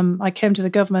 I came to the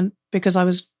government because I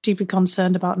was deeply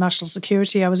concerned about national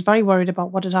security. I was very worried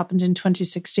about what had happened in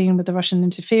 2016 with the Russian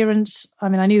interference. I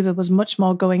mean, I knew there was much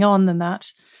more going on than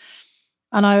that.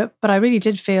 But I really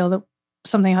did feel that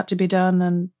something had to be done.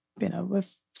 And, if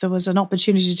there was an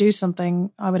opportunity to do something,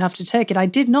 I would have to take it. I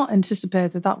did not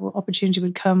anticipate that opportunity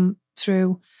would come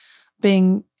through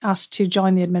being asked to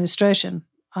join the administration.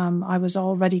 I was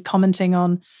already commenting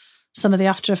on some of the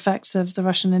after effects of the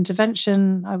Russian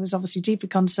intervention. I was obviously deeply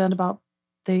concerned about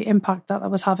the impact that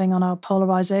was having on our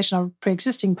polarization, our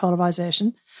pre-existing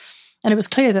polarization. And it was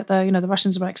clear that the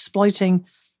Russians were exploiting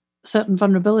certain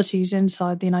vulnerabilities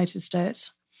inside the United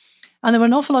States. And there were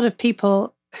an awful lot of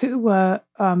people who were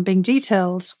being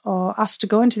detailed or asked to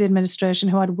go into the administration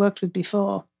who I'd worked with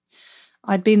before.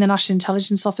 I'd been the National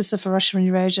Intelligence Officer for Russia and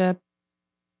Eurasia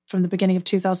from the beginning of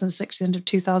 2006 to the end of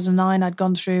 2009. I'd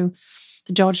gone through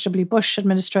the George W. Bush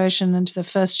administration into the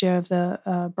first year of the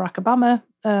Barack Obama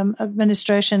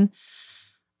administration.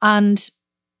 And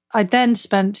I then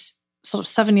spent sort of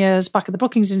 7 years back at the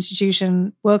Brookings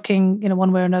Institution working,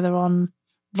 one way or another on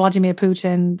Vladimir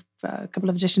Putin, a couple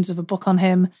of editions of a book on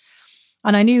him.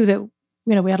 And I knew that,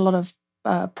 we had a lot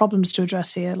of problems to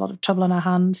address here, a lot of trouble on our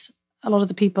hands. A lot of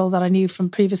the people that I knew from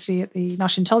previously at the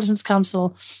National Intelligence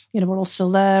Council, were all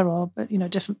still there or,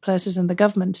 different places in the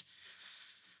government.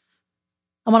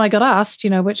 And when I got asked,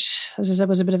 which, as I said,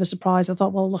 was a bit of a surprise, I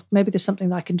thought, well, look, maybe there's something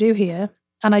that I can do here.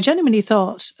 And I genuinely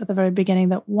thought at the very beginning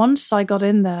that once I got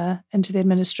in there into the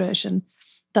administration,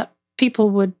 that people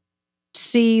would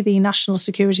see the national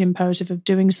security imperative of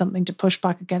doing something to push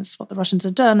back against what the Russians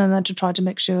had done and then to try to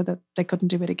make sure that they couldn't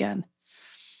do it again.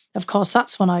 Of course,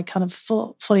 that's when I kind of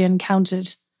fully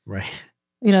encountered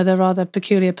the rather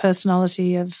peculiar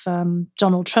personality of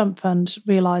Donald Trump and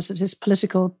realised that his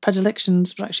political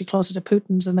predilections were actually closer to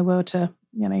Putin's than they were to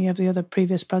any of the other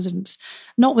previous presidents,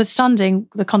 notwithstanding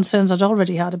the concerns I'd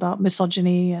already had about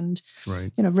misogyny and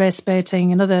race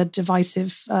baiting and other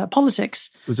divisive politics.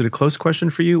 Was it a close question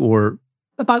for you, or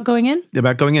about going in?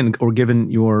 About going in, or given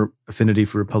your affinity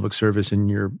for public service and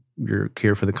your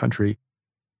care for the country,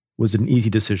 was it an easy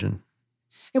decision?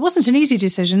 It wasn't an easy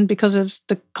decision because of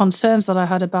the concerns that I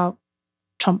had about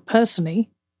Trump personally.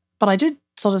 But I did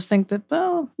sort of think that,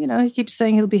 well, he keeps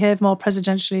saying he'll behave more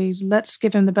presidentially. Let's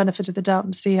give him the benefit of the doubt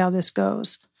and see how this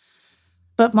goes.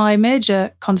 But my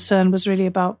major concern was really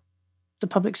about the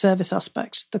public service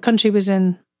aspect. The country was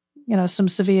in, some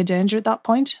severe danger at that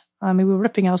point. I mean, we were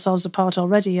ripping ourselves apart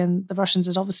already, and the Russians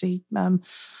had obviously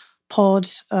poured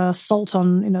salt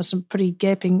on, some pretty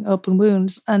gaping open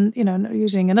wounds. And,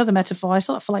 using another metaphor, I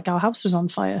sort of felt like our house was on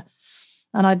fire.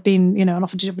 And I'd been,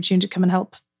 offered the opportunity to come and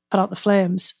help put out the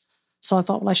flames. So I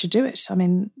thought, well, I should do it. I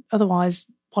mean, otherwise,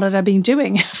 what had I been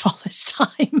doing for all this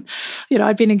time?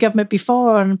 I'd been in government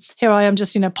before, and here I am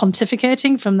just,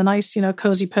 pontificating from the nice,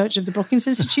 cozy perch of the Brookings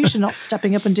Institution, not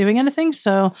stepping up and doing anything.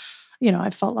 So, I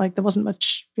felt like there wasn't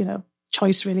much,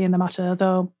 choice really in the matter,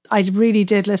 though I really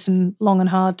did listen long and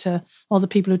hard to all the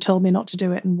people who told me not to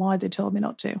do it and why they told me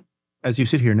not to. As you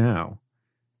sit here now,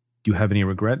 do you have any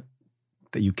regret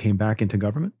that you came back into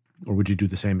government, or would you do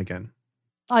the same again?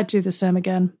 I'd do the same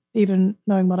again, even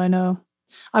knowing what I know.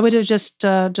 I would have just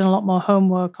done a lot more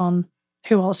homework on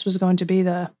who else was going to be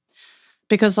there,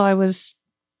 because I was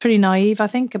pretty naive, I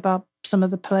think, about some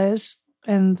of the players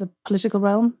in the political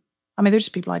realm. I mean, they're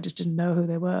just people I just didn't know who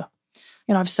they were.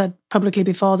 I've said publicly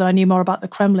before that I knew more about the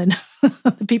Kremlin,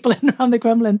 the people in and around the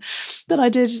Kremlin, than I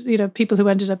did, people who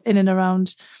ended up in and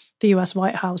around the US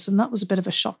White House. And that was a bit of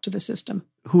a shock to the system.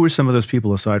 Who were some of those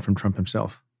people aside from Trump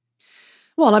himself?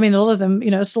 Well, I mean, a lot of them,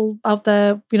 still out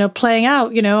there, playing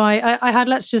out. I had,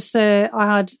 let's just say,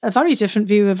 I had a very different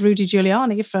view of Rudy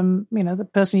Giuliani from, the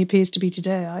person he appears to be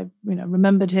today. I,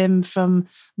 remembered him from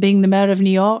being the mayor of New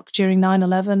York during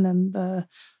 9/11 and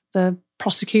the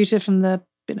prosecutor from the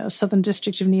Southern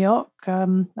District of New York. I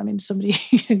mean, somebody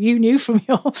you knew from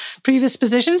your previous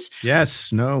positions.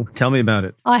 Yes, no. Tell me about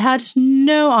it. I had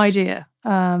no idea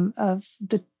of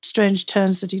the strange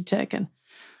turns that he'd taken.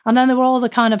 And then there were all the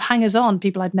kind of hangers-on,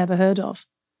 people I'd never heard of,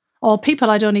 or people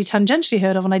I'd only tangentially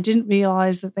heard of, and I didn't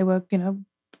realise that they were,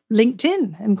 linked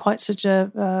in quite such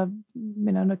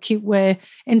an acute way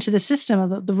into the system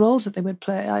of the roles that they would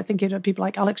play. I think people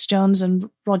like Alex Jones and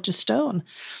Roger Stone,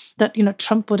 that,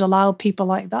 Trump would allow people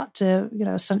like that to,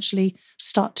 essentially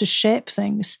start to shape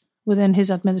things within his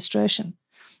administration.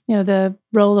 The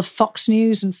role of Fox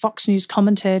News and Fox News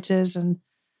commentators, and,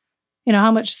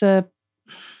 how much the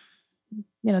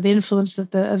influence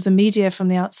that of the media from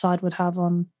the outside would have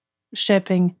on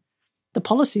shaping the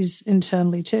policies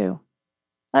internally too.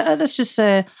 Let's just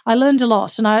say I learned a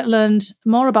lot, and I learned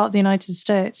more about the United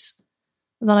States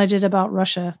than I did about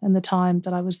Russia in the time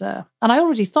that I was there. And I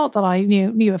already thought that I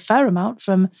knew a fair amount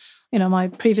from, my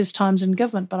previous times in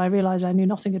government, but I realized I knew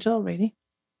nothing at all, really.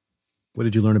 What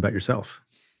did you learn about yourself?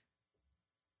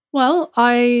 Well,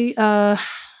 I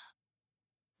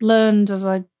learned, as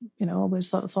I, always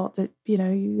thought that,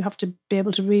 you have to be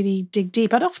able to really dig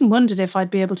deep. I'd often wondered if I'd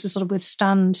be able to sort of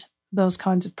withstand those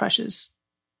kinds of pressures.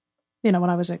 When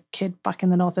I was a kid back in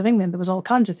the north of England, there was all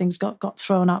kinds of things got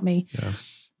thrown at me. Yeah.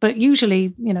 But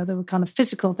usually, there were kind of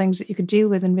physical things that you could deal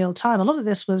with in real time. A lot of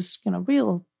this was,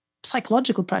 real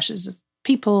psychological pressures of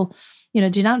people,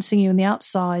 denouncing you on the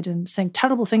outside and saying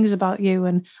terrible things about you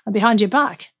and behind your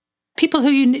back. People who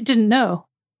you didn't know.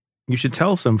 You should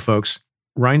tell some folks,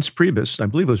 Reince Priebus, I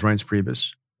believe it was Reince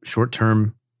Priebus,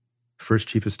 short-term first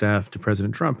chief of staff to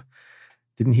President Trump.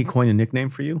 Didn't he coin a nickname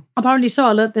for you? Apparently so.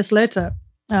 I learned this later.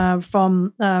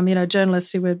 From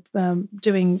journalists who were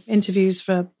doing interviews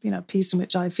for a piece in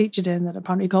which I featured in, that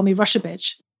apparently called me Russia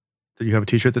bitch. Do you have a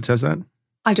T-shirt that says that?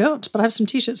 I don't, but I have some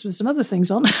T-shirts with some other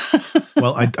things on.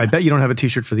 Well, I bet you don't have a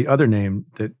T-shirt for the other name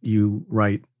that you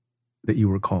write that you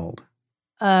were called.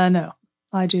 No,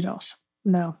 I do not.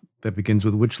 No. That begins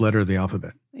with which letter of the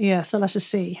alphabet? Yes, the letter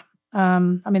C.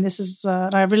 This is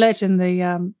I relate in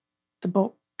the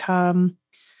book.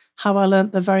 How I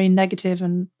learnt the very negative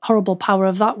and horrible power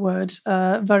of that word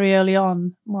very early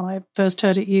on when I first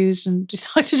heard it used, and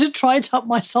decided to try it out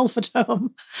myself at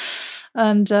home,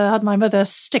 and had my mother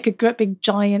stick a great big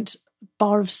giant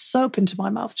bar of soap into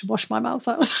my mouth to wash my mouth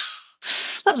out.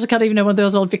 That was kind of, one of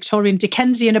those old Victorian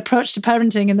Dickensian approach to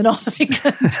parenting in the north of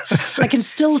England. I can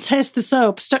still taste the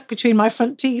soap stuck between my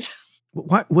front teeth.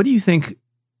 What do you think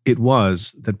it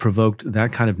was that provoked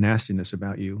that kind of nastiness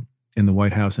about you in the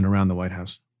White House and around the White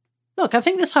House? Look, I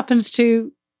think this happens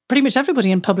to pretty much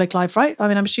everybody in public life, right? I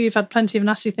mean, I'm sure you've had plenty of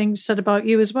nasty things said about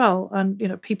you as well.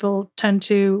 And, people tend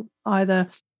to either,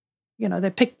 they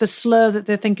pick the slur that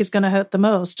they think is going to hurt the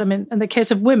most. I mean, in the case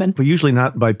of women. But usually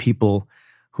not by people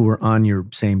who are on your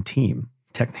same team,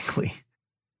 technically.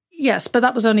 Yes, but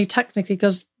that was only technically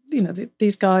because,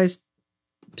 these guys,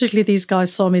 particularly these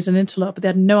guys, saw me as an interloper, but they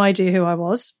had no idea who I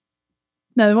was.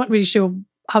 No, they weren't really sure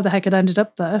how the heck it ended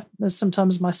up there. There's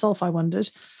sometimes myself I wondered.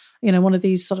 One of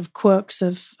these sort of quirks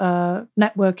of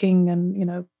networking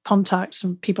and, contacts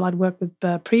from people I'd worked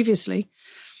with previously.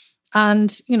 And,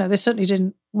 they certainly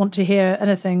didn't want to hear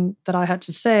anything that I had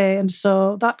to say. And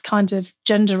so that kind of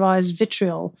genderized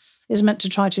vitriol is meant to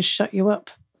try to shut you up.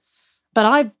 But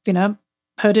I've,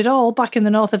 heard it all back in the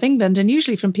north of England, and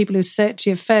usually from people who say it to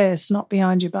your face, not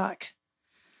behind your back.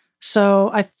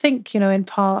 So I think, in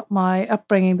part, my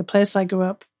upbringing, the place I grew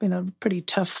up, pretty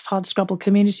tough, hard-scrabble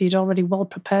community had already well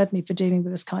prepared me for dealing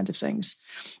with this kind of things.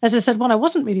 As I said, what I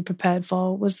wasn't really prepared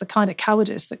for was the kind of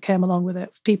cowardice that came along with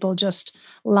it. People just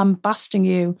lambasting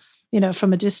you,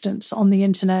 from a distance on the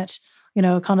internet,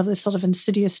 kind of this sort of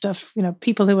insidious stuff,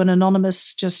 people who are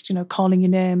anonymous, just, calling you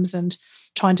names and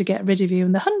trying to get rid of you.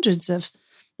 And the hundreds of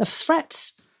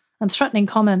threats and threatening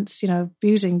comments,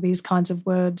 using these kinds of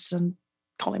words and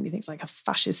calling me things like a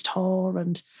fascist whore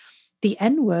and the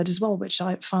N-word as well, which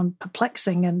I found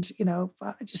perplexing. And,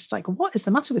 just like, what is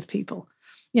the matter with people?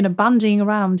 Bandying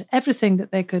around everything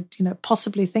that they could,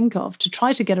 possibly think of to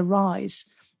try to get a rise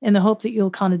in the hope that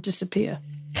you'll kind of disappear.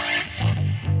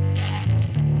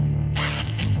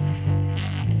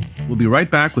 We'll be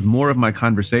right back with more of my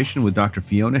conversation with Dr.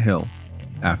 Fiona Hill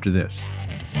after this.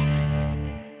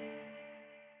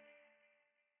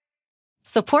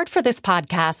 Support for this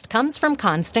podcast comes from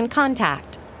Constant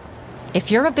Contact.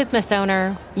 If you're a business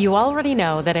owner, you already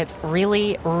know that it's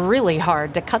really, really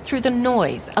hard to cut through the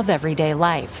noise of everyday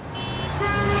life.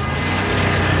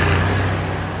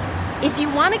 If you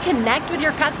want to connect with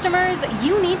your customers,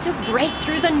 you need to break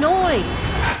through the noise.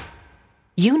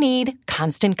 You need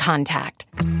Constant Contact.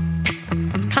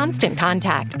 Constant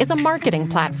Contact is a marketing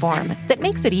platform that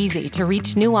makes it easy to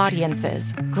reach new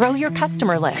audiences, grow your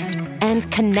customer list,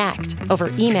 and connect over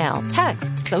email,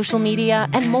 text, social media,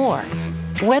 and more.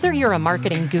 Whether you're a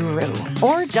marketing guru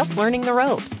or just learning the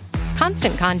ropes,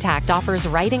 Constant Contact offers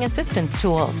writing assistance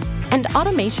tools and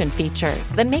automation features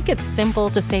that make it simple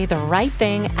to say the right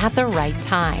thing at the right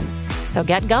time. So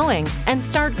get going and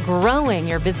start growing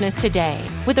your business today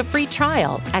with a free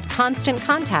trial at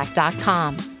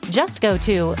ConstantContact.com. Just go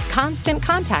to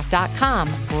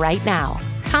ConstantContact.com right now.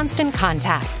 Constant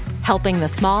Contact, helping the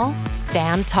small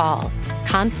stand tall.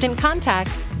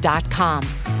 ConstantContact.com.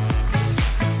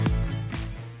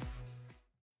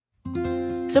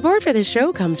 Support for this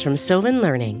show comes from Sylvan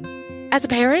Learning. As a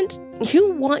parent,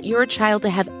 you want your child to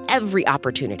have every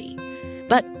opportunity,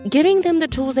 but giving them the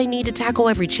tools they need to tackle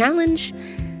every challenge,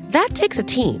 that takes a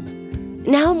team.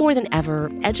 Now more than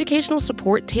ever, educational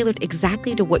support tailored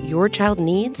exactly to what your child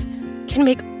needs can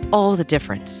make all the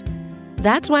difference.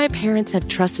 That's why parents have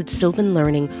trusted Sylvan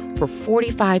Learning for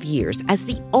 45 years as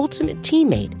the ultimate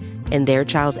teammate in their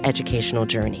child's educational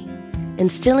journey,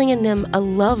 instilling in them a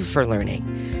love for learning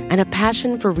and a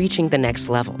passion for reaching the next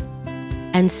level.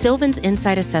 And Sylvan's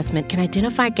Insight Assessment can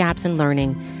identify gaps in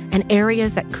learning and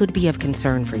areas that could be of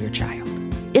concern for your child.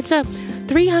 It's a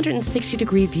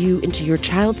 360-degree view into your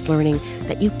child's learning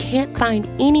that you can't find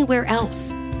anywhere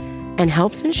else, and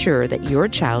helps ensure that your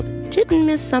child didn't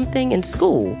miss something in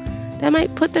school that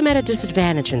might put them at a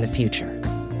disadvantage in the future.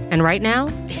 And right now,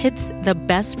 it's the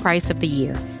best price of the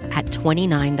year at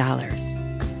 $29.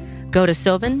 Go to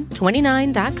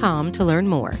sylvan29.com to learn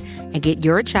more and get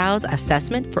your child's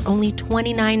assessment for only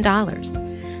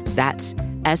 $29. That's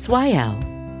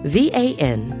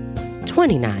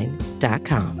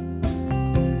SYLVAN29.com.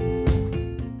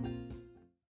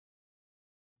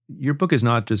 Your book is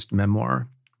not just memoir,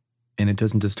 and it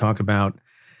doesn't just talk about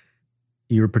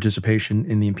your participation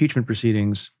in the impeachment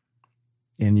proceedings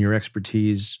and your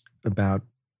expertise about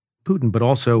Putin, but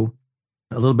also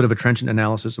a little bit of a trenchant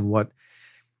analysis of what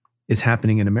is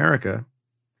happening in America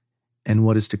and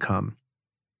what is to come.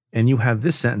 And you have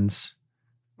this sentence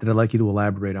that I'd like you to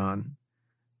elaborate on.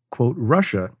 Quote,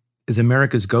 Russia is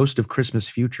America's ghost of Christmas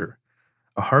future,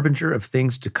 a harbinger of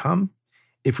things to come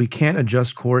if we can't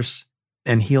adjust course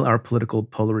and heal our political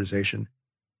polarization.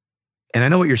 And I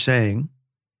know what you're saying,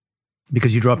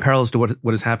 because you draw parallels to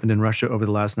what has happened in Russia over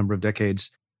the last number of decades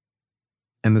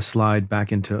and the slide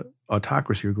back into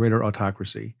autocracy or greater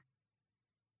autocracy.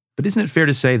 But isn't it fair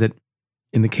to say that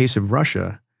in the case of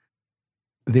Russia,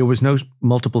 there was no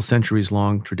multiple centuries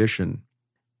long tradition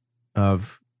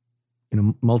of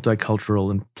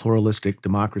multicultural and pluralistic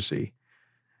democracy,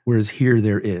 whereas here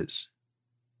there is?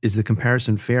 Is the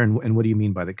comparison fair, and what do you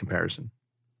mean by the comparison?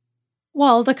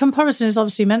 Well, the comparison is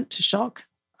obviously meant to shock,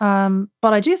 but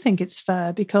I do think it's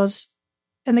fair because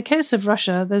in the case of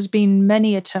Russia, there's been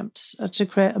many attempts to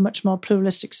create a much more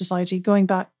pluralistic society going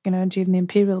back, into even the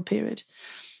imperial period,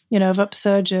 of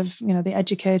upsurge of, the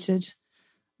educated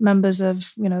members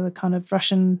of, the kind of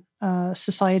Russian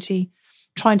society,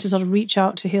 trying to sort of reach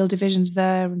out to heal divisions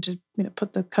there and to,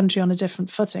 put the country on a different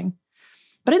footing.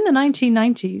 But in the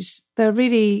 1990s, there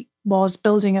really was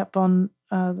building up on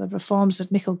the reforms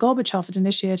that Mikhail Gorbachev had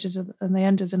initiated in the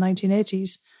end of the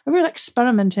 1980s, a real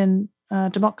experiment in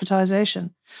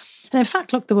democratization. And in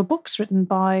fact, look, there were books written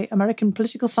by American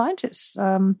political scientists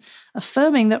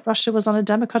affirming that Russia was on a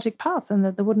democratic path and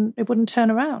that it wouldn't turn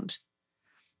around.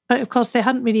 But of course, they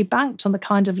hadn't really banked on the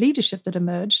kind of leadership that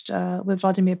emerged with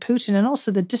Vladimir Putin, and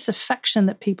also the disaffection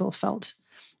that people felt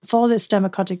for this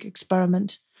democratic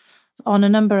experiment on a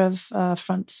number of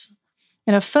fronts.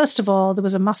 First of all, there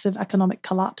was a massive economic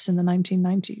collapse in the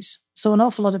 1990s. So an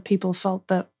awful lot of people felt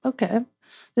that, okay,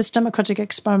 this democratic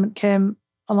experiment came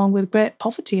along with great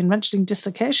poverty and wrenching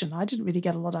dislocation. I didn't really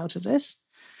get a lot out of this.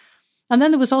 And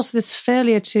then there was also this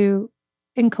failure to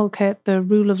inculcate the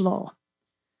rule of law.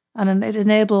 And it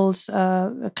enables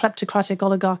a kleptocratic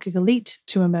oligarchic elite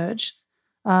to emerge,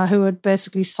 who had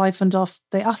basically siphoned off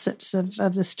the assets of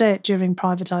the state during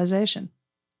privatization.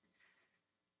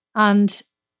 And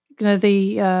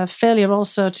the failure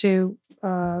also to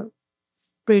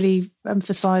really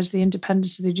emphasize the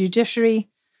independence of the judiciary,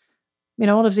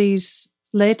 all of these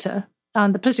later,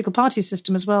 and the political party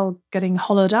system as well getting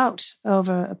hollowed out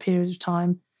over a period of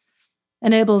time,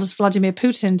 enables Vladimir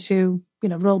Putin to,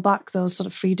 roll back those sort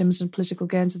of freedoms and political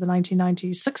gains of the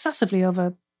 1990s successively over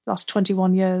the last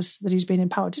 21 years that he's been in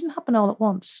power. It didn't happen all at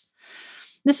once.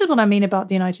 This is what I mean about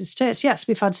the United States. Yes,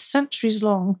 we've had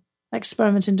centuries-long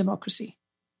experiment in democracy.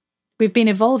 We've been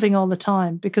evolving all the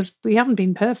time because we haven't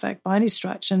been perfect by any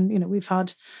stretch. And, we've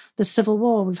had the Civil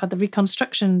War, we've had the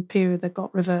Reconstruction period that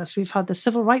got reversed, we've had the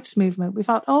Civil Rights Movement, we've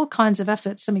had all kinds of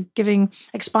efforts,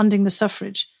 expanding the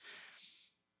suffrage.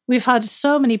 We've had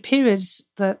so many periods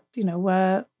that,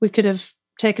 where we could have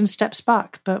taken steps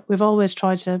back, but we've always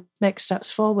tried to make steps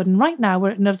forward. And right now,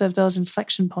 we're at another of those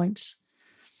inflection points.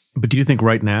 But do you think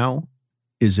right now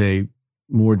is a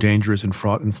more dangerous and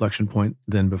fraught inflection point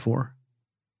than before?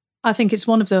 I think it's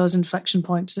one of those inflection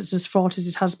points that's as fraught as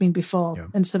it has been before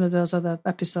in some of those other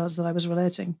episodes that I was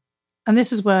relating. And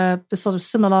this is where the sort of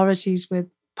similarities with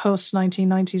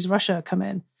post-1990s Russia come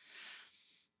in.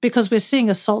 Because we're seeing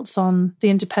assaults on the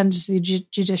independence of the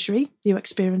judiciary. You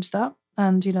experienced that.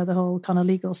 And, the whole kind of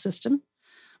legal system.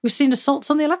 We've seen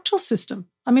assaults on the electoral system.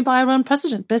 I mean, by our own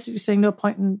president, basically saying no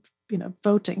point in,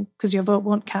 voting because your vote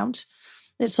won't count.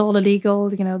 It's all illegal.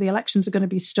 The elections are going to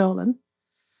be stolen.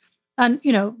 And,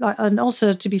 and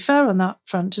also to be fair on that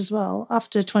front as well,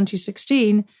 after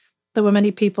 2016, there were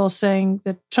many people saying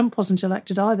that Trump wasn't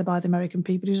elected either by the American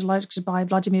people. He was elected by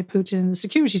Vladimir Putin and the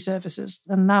security services.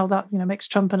 And now that, makes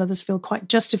Trump and others feel quite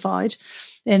justified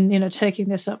in, taking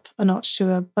this up a notch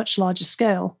to a much larger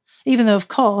scale. Even though, of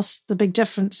course, the big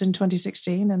difference in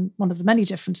 2016, and one of the many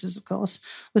differences, of course,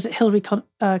 was that Hillary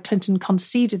Clinton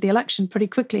conceded the election pretty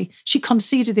quickly. She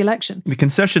conceded the election. The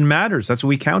concession matters. That's what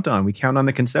we count on. We count on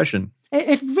the concession.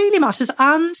 It really matters.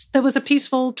 And there was a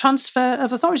peaceful transfer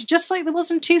of authority, just like there was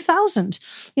in 2000.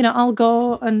 Al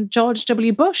Gore and George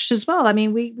W. Bush as well. I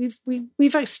mean,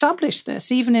 we've established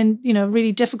this, even in,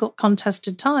 really difficult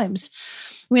contested times.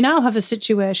 We now have a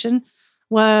situation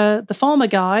where the former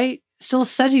guy still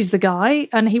says he's the guy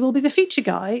and he will be the future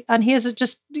guy. And he is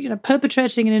just,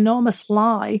 perpetrating an enormous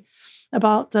lie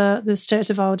about the state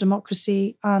of our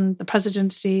democracy and the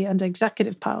presidency and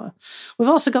executive power. We've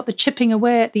also got the chipping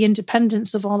away at the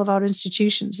independence of all of our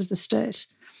institutions of the state,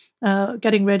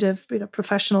 getting rid of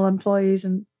professional employees.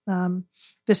 And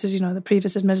this is, the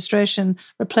previous administration,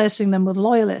 replacing them with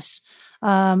loyalists.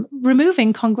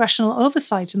 Removing congressional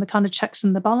oversight and the kind of checks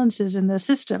and the balances in the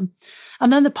system.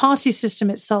 And then the party system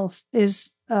itself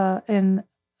is in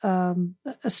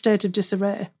a state of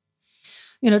disarray.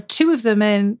 Two of the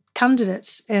main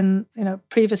candidates in,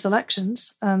 previous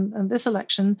elections and this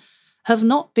election have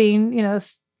not been,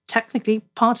 technically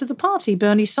part of the party.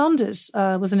 Bernie Sanders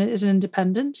is an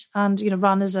independent and,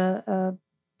 ran as the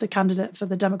candidate for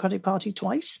the Democratic Party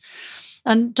twice.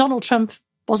 And Donald Trump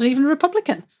wasn't even a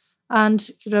Republican. And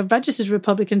registered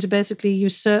Republican to basically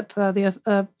usurp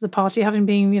the party, having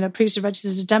been previously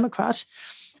registered as a Democrat,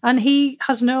 and he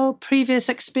has no previous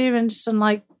experience,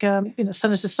 unlike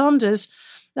Senator Sanders,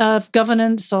 of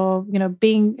governance or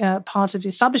being part of the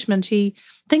establishment. He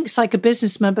thinks like a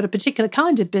businessman, but a particular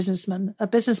kind of businessman, a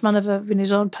businessman in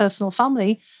his own personal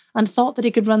family, and thought that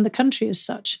he could run the country as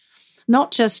such.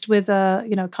 Not just with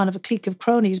kind of a clique of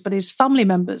cronies, but his family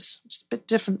members, which is a bit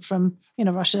different from,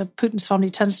 Russia. Putin's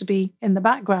family tends to be in the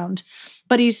background.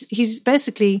 But he's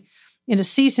basically,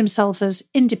 sees himself as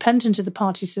independent of the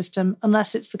party system,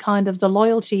 unless it's the kind of the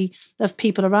loyalty of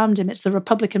people around him. It's the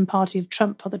Republican Party of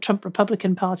Trump or the Trump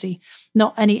Republican Party,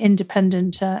 not any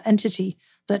independent entity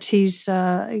that he's,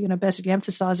 basically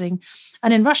emphasizing.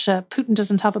 And in Russia, Putin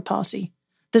doesn't have a party.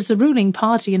 There's the ruling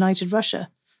party, United Russia,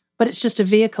 but it's just a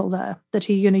vehicle there that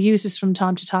he, uses from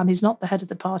time to time. He's not the head of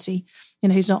the party.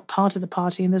 He's not part of the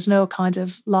party, and there's no kind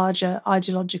of larger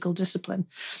ideological discipline.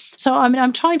 So,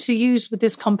 I'm trying to use with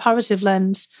this comparative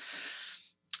lens,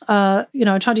 I'm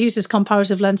trying to use this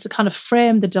comparative lens to kind of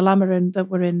frame the dilemma that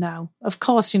we're in now. Of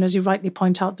course, as you rightly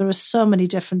point out, there are so many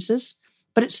differences,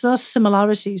 but it's those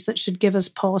similarities that should give us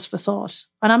pause for thought.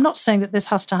 And I'm not saying that this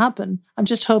has to happen. I'm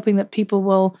just hoping that people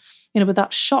will, with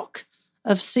that shock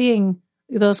of seeing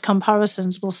those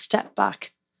comparisons, will step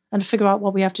back and figure out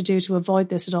what we have to do to avoid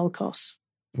this at all costs.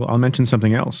 Well, I'll mention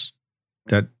something else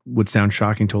that would sound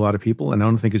shocking to a lot of people, and I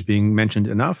don't think is being mentioned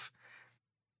enough.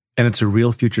 And it's a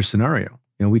real future scenario.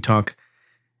 We talk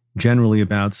generally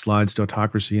about slides to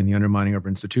autocracy and the undermining of our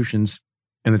institutions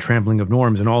and the trampling of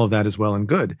norms, and all of that is well and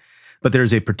good. But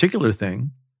there's a particular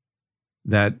thing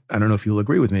that, I don't know if you'll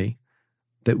agree with me,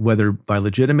 that whether by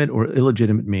legitimate or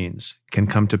illegitimate means can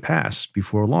come to pass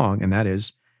before long, and that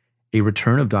is a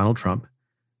return of Donald Trump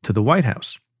to the White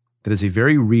House. That is a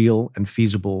very real and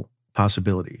feasible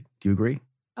possibility. Do you agree?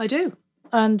 I do.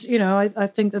 And, I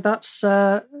think that's,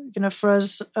 for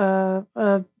us,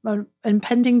 an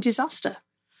impending disaster.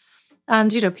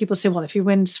 And, people say, well, if he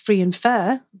wins free and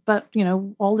fair, but,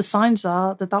 all the signs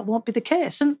are that won't be the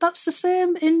case. And that's the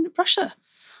same in Russia.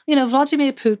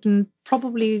 Vladimir Putin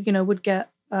probably, would get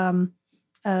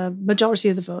a majority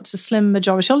of the votes, a slim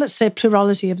majority, or let's say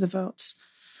plurality of the votes.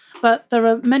 But there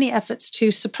are many efforts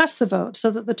to suppress the vote so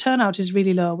that the turnout is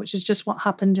really low, which is just what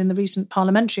happened in the recent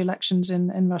parliamentary elections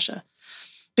in Russia.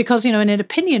 Because, in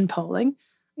opinion polling,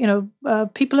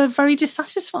 people are very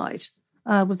dissatisfied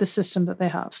with the system that they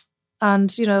have. And,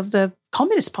 the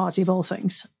Communist Party of all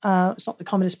things. It's not the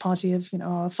Communist Party of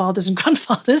our fathers and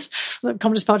grandfathers, the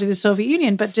Communist Party of the Soviet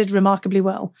Union, but did remarkably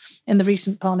well in the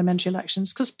recent parliamentary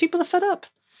elections because people are fed up.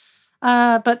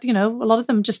 But a lot of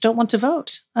them just don't want to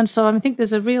vote. And so I think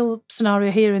there's a real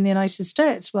scenario here in the United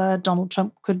States where Donald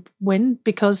Trump could win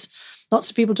because lots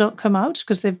of people don't come out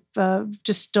because they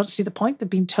just don't see the point. They've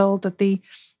been told that the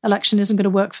election isn't going to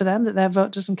work for them, that their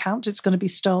vote doesn't count, it's going to be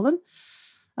stolen.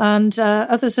 And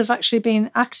others have actually been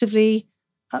actively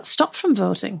stopped from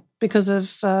voting because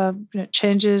of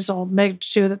changes or made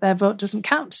sure that their vote doesn't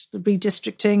count, the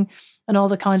redistricting and all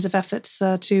the kinds of efforts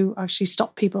to actually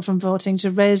stop people from voting,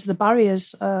 to raise the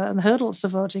barriers and the hurdles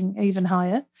of voting even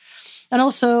higher. And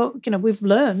also, we've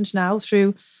learned now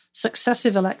through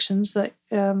successive elections that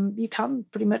you can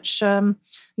pretty much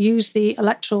use the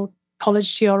electoral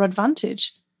college to your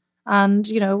advantage and,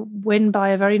 win by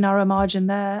a very narrow margin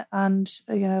there and,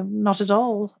 not at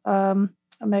all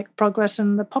make progress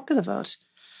in the popular vote.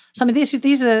 So, I mean,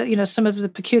 these are, some of the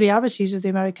peculiarities of the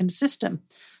American system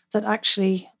that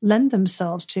actually lend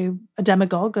themselves to a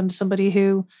demagogue and somebody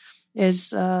who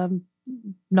is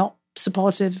not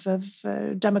supportive of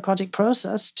a democratic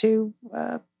process to,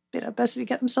 basically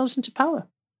get themselves into power.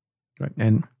 Right.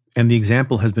 And the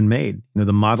example has been made.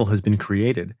 The model has been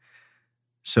created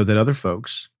so that other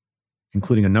folks,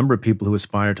 including a number of people who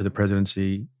aspire to the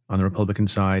presidency on the Republican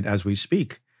side as we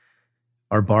speak,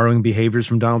 are borrowing behaviors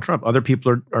from Donald Trump. Other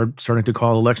people are starting to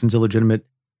call elections illegitimate.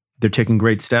 They're taking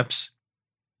great steps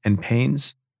and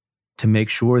pains to make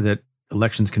sure that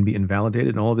elections can be invalidated.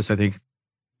 And all of this, I think,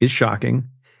 is shocking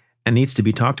and needs to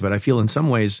be talked about. I feel in some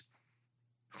ways,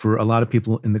 for a lot of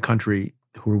people in the country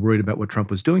who were worried about what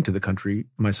Trump was doing to the country,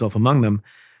 myself among them,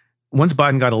 once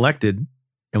Biden got elected,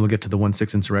 and we'll get to the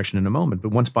 1/6 insurrection in a moment,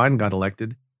 but once Biden got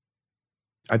elected,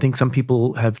 I think some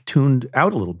people have tuned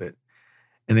out a little bit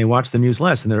and they watch the news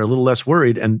less and they're a little less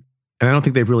worried. And I don't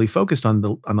think they've really focused on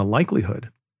the likelihood.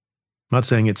 I'm not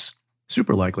saying it's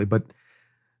super likely, but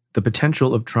the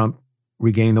potential of Trump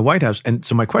regaining the White House. And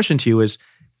so my question to you is,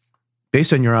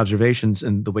 based on your observations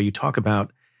and the way you talk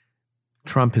about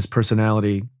Trump, his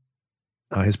personality,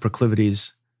 his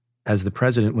proclivities as the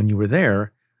president when you were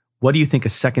there, what do you think a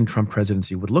second Trump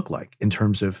presidency would look like in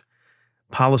terms of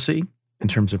policy, in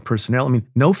terms of personnel? I mean,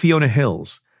 no Fiona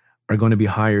Hills are going to be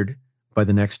hired by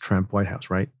the next Trump White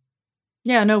House, right?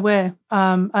 Yeah, no way.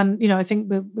 And, I think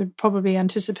we'd probably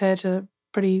anticipate a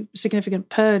pretty significant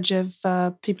purge of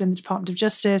people in the Department of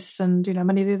Justice and,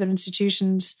 many of the other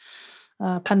institutions,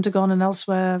 Pentagon and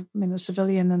elsewhere,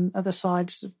 civilian and other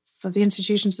sides of the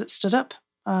institutions that stood up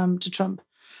to Trump.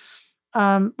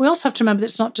 We also have to remember that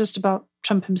it's not just about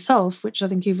Trump himself, which I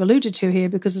think you've alluded to here,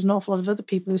 because there's an awful lot of other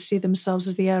people who see themselves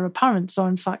as the heir apparent, or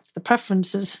in fact the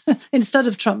preferences instead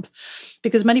of Trump,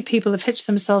 because many people have hitched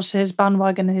themselves to his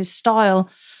bandwagon and his style,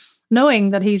 knowing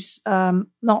that he's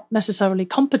not necessarily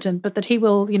competent, but that he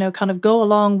will, kind of go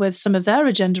along with some of their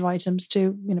agenda items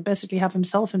to, basically have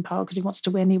himself in power because he wants to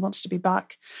win, he wants to be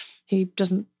back. He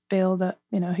doesn't feel that,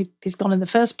 he's gone in the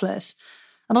first place.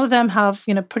 A lot of them have,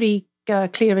 pretty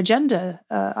clear agenda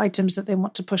items that they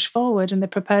want to push forward, and they're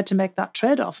prepared to make that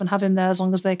trade-off and have him there as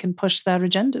long as they can push their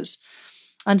agendas.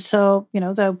 And so,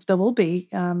 there will be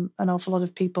an awful lot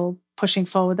of people pushing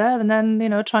forward there and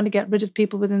then, trying to get rid of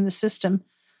people within the system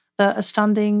that are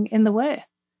standing in the way.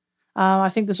 I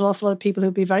think there's an awful lot of people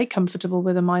who'd be very comfortable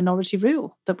with a minority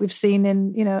rule that we've seen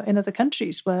in other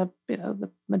countries where, the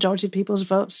majority of people's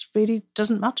votes really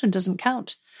doesn't matter and doesn't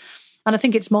count. And I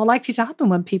think it's more likely to happen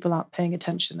when people aren't paying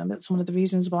attention. I mean, that's one of the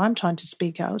reasons why I'm trying to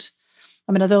speak out.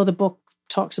 I mean, although the book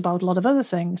talks about a lot of other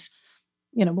things,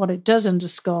 what it does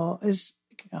underscore is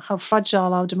how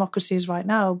fragile our democracy is right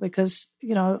now, because,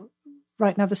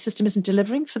 right now the system isn't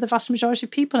delivering for the vast majority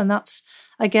of people. And that's,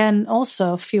 again,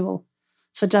 also fuel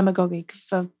for demagogic,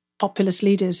 for populist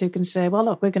leaders who can say, well,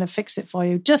 look, we're going to fix it for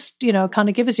you. Just, kind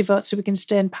of give us your vote so we can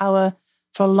stay in power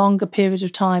for a longer period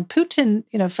of time. Putin,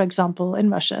 for example, in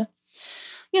Russia,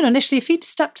 initially, if he'd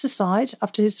stepped aside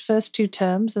after his first 2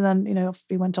 terms and then, if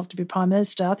he went off to be prime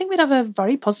minister, I think we'd have a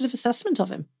very positive assessment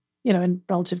of him, in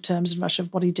relative terms in Russia,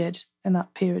 of what he did in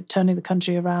that period, turning the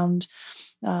country around,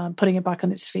 putting it back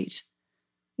on its feet.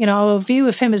 Our view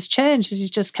of him has changed as he's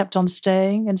just kept on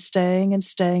staying and staying and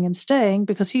staying and staying,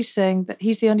 because he's saying that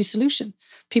he's the only solution.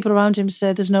 People around him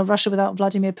say there's no Russia without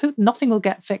Vladimir Putin. Nothing will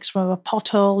get fixed, from a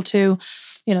pothole to,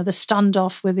 the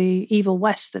standoff with the evil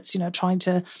West that's, trying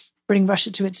to bring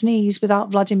Russia to its knees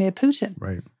without Vladimir Putin.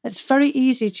 Right. It's very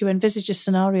easy to envisage a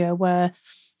scenario where,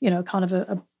 kind of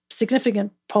a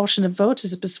significant portion of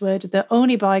voters are persuaded that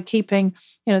only by keeping,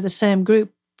 the same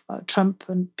group Trump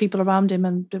and people around him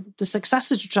and the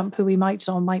successor to Trump, who we might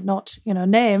or might not,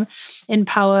 name, in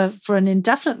power for an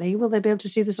indefinitely, will they be able to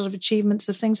see the sort of achievements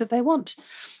of things that they want?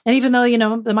 And even though,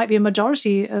 there might be a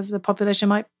majority of the population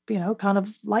might, kind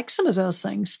of like some of those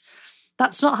things,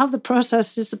 that's not how the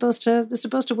process is supposed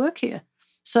to work here.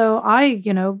 So I,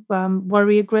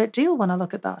 worry a great deal when I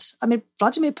look at that. I mean,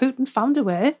 Vladimir Putin found a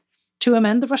way to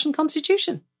amend the Russian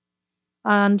constitution.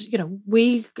 And,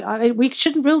 we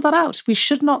shouldn't rule that out. We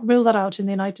should not rule that out in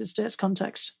the United States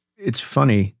context. It's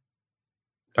funny.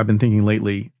 I've been thinking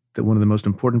lately that one of the most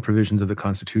important provisions of the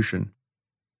Constitution,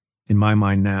 in my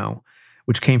mind now,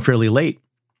 which came fairly late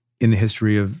in the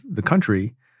history of the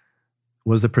country,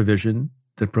 was the provision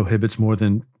that prohibits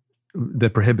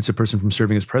a person from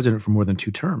serving as president for more than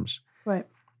 2 terms. Right.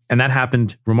 And that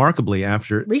happened remarkably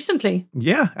recently.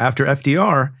 Yeah, after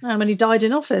FDR. And when he died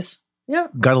in office. Yeah.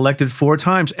 Got elected 4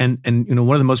 times. And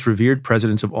one of the most revered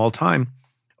presidents of all time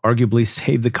arguably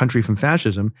saved the country from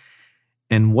fascism.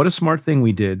 And what a smart thing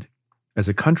we did as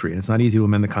a country. And it's not easy to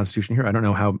amend the Constitution here. I don't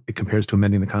know how it compares to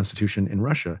amending the Constitution in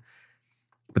Russia.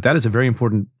 But that is a very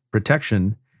important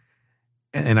protection.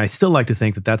 And I still like to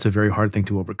think that that's a very hard thing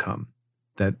to overcome.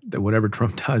 That whatever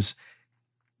Trump does,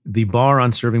 the bar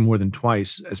on serving more than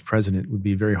twice as president would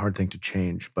be a very hard thing to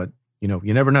change. But,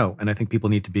 you never know. And I think people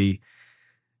need to be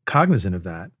cognizant of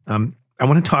that. I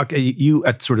want to talk, you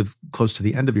at sort of close to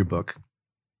the end of your book,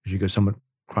 as you go somewhat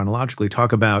chronologically,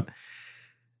 talk about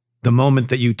the moment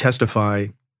that you testify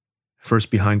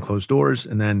first behind closed doors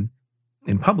and then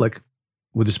in public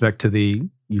with respect to the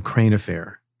Ukraine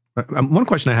affair. One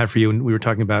question I had for you, and we were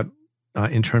talking about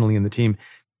internally in the team,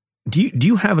 do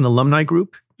you have an alumni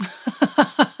group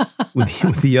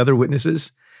with the other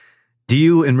witnesses? Do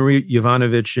you and Marie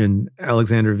Yovanovitch and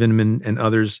Alexander Vindman and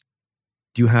others,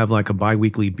 do you have like a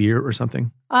bi-weekly beer or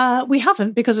something? We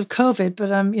haven't because of COVID, but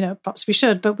perhaps we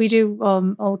should. But we do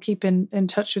all keep in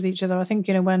touch with each other. I think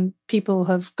when people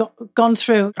have gone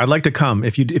through. I'd like to come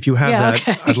if you have that.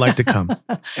 Okay. I'd like to come,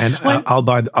 and I'll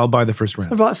buy the first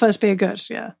round. First beer, good.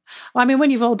 Yeah, I mean, when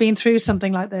you've all been through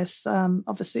something like this,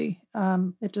 obviously,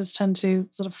 it does tend to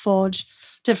sort of forge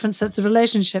different sets of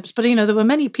relationships. But there were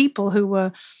many people who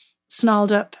were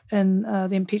snarled up in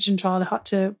the impeachment trial who had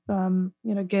to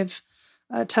give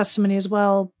testimony as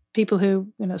well. People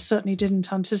who, certainly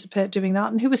didn't anticipate doing that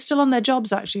and who were still on their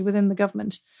jobs actually within the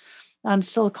government and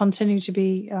still continue to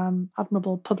be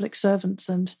admirable public servants.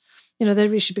 And, they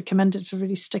really should be commended for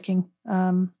really sticking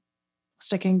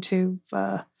to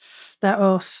their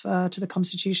oath to the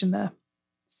Constitution there.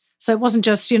 So it wasn't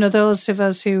just, those of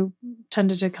us who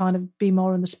tended to kind of be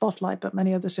more in the spotlight, but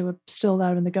many others who were still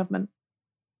there in the government.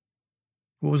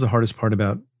 What was the hardest part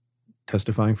about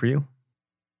testifying for you?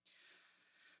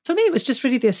 For me, it was just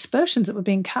really the aspersions that were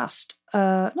being cast,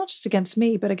 not just against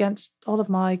me, but against all of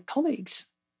my colleagues.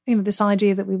 This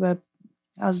idea that we were,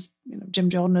 as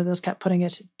Jim Jordan and others kept putting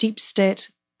it, deep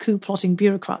state coup plotting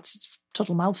bureaucrats. It's a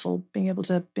total mouthful being able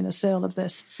to say all of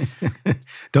this.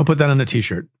 Don't put that on a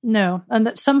T-shirt. No, and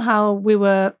that somehow we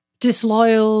were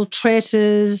disloyal,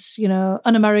 traitors,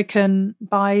 un-American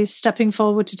by stepping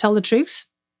forward to tell the truth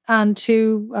and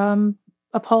to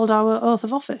uphold our oath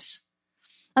of office.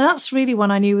 And that's really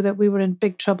when I knew that we were in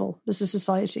big trouble as a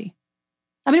society.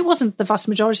 I mean, it wasn't the vast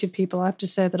majority of people. I have to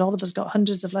say that all of us got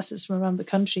hundreds of letters from around the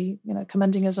country,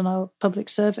 commending us on our public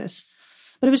service.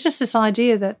 But it was just this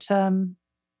idea that,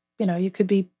 you could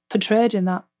be portrayed in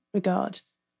that regard.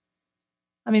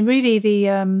 I mean, really,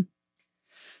 the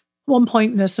one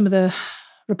point, some of the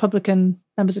Republican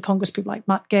members of Congress, people like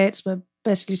Matt Gaetz, were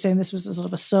basically saying this was a sort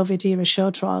of a Soviet-era show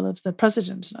trial of the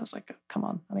president. And I was like, oh, come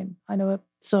on. I mean, I know a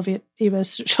Soviet-era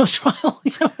show trial.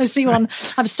 I see one.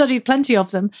 I've studied plenty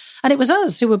of them. And it was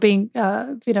us who were being,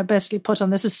 basically put on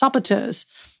this as saboteurs,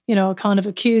 kind of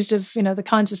accused of, the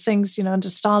kinds of things, under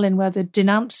Stalin where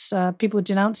people would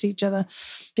denounce each other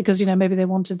because, maybe they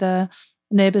wanted their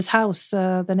neighbour's house,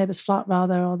 their neighbour's flat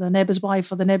rather, or their neighbour's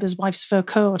wife or their neighbour's wife's fur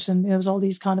coat. And there was all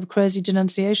these kind of crazy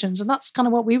denunciations. And that's kind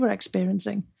of what we were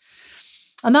experiencing.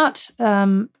 And that,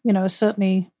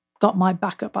 certainly got my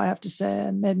back up, I have to say,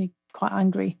 and made me quite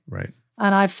angry. Right.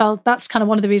 And I felt that's kind of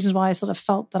one of the reasons why I sort of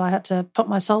felt that I had to put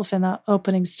myself in that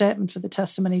opening statement for the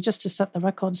testimony, just to set the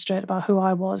record straight about who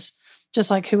I was,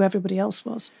 just like who everybody else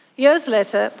was. Years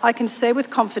later, I can say with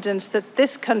confidence that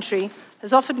this country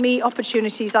has offered me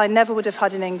opportunities I never would have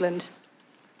had in England.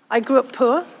 I grew up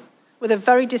poor with a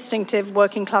very distinctive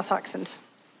working class accent.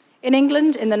 In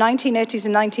England, in the 1980s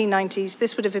and 1990s,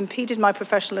 this would have impeded my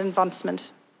professional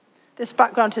advancement. This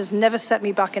background has never set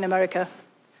me back in America.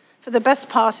 For the best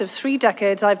part of 3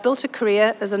 decades, I've built a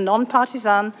career as a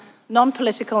non-partisan,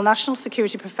 non-political national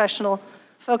security professional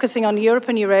focusing on Europe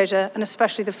and Eurasia, and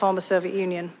especially the former Soviet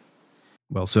Union.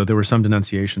 Well, so there were some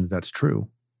denunciations, that's true.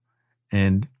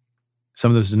 And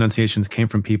some of those denunciations came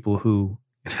from people who,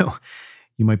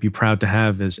 you might be proud to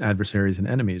have as adversaries and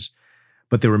enemies.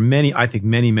 But there were many, I think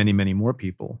many, many, many more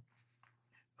people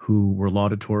who were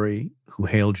laudatory, who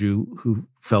hailed you, who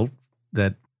felt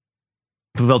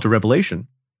a revelation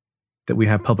that we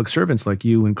have public servants like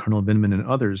you and Colonel Vindman and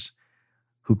others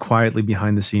who quietly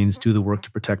behind the scenes do the work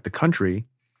to protect the country.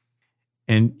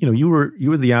 And, you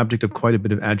were the object of quite a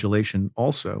bit of adulation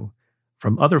also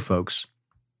from other folks.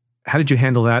 How did you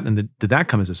handle that? And did that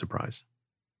come as a surprise?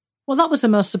 Well, that was the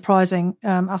most surprising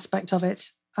aspect of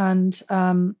it. And,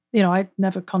 I'd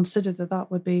never considered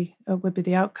that would be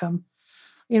the outcome.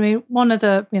 One of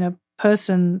the,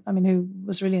 person, who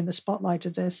was really in the spotlight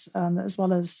of this, as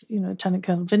well as, Lieutenant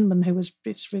Colonel Vindman, who was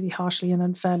really harshly and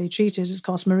unfairly treated, is, of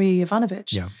course, Marie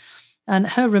Ivanovich. Yeah. And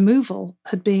her removal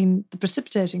had been the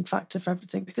precipitating factor for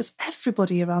everything, because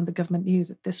everybody around the government knew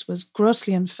that this was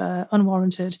grossly unfair,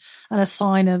 unwarranted, and a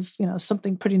sign of,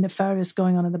 something pretty nefarious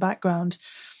going on in the background,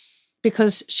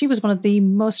 because she was one of the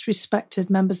most respected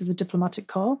members of the diplomatic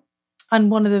corps and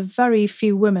one of the very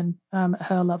few women at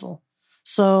her level.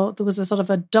 So there was a sort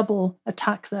of a double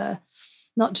attack there,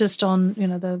 not just on,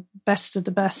 the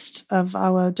best of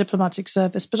our diplomatic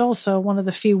service, but also one of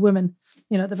the few women,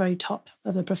 at the very top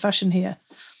of the profession here.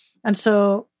 And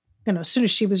so, as soon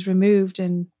as she was removed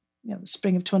in, the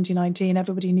spring of 2019,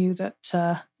 everybody knew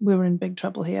that we were in big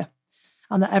trouble here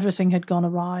and that everything had gone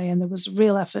awry. And there was a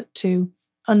real effort to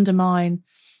undermine,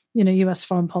 US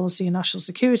foreign policy and national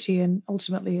security. And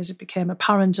ultimately, as it became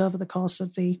apparent over the course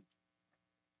of the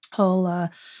whole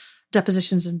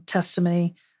depositions and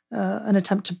testimony, an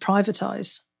attempt to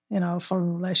privatize,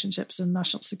 foreign relationships and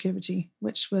national security,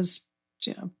 which was,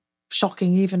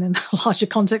 shocking even in the larger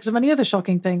context of many other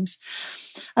shocking things.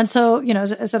 And so,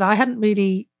 as I said, I hadn't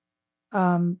really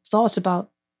thought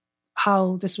about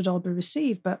how this would all be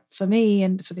received. But for me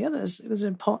and for the others, it was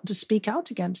important to speak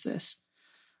out against this.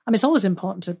 It's always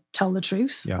important to tell the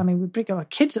truth. Yeah. We bring our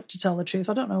kids up to tell the truth.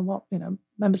 I don't know what,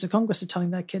 members of Congress are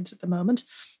telling their kids at the moment.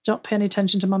 Don't pay any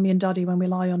attention to mummy and daddy when we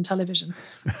lie on television.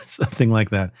 Something like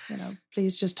that.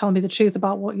 Please just tell me the truth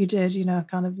about what you did,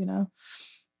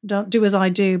 don't do as I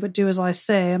do, but do as I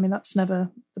say. That's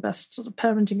never the best sort of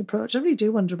parenting approach. I really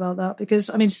do wonder about that because,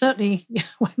 certainly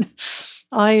when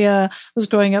I was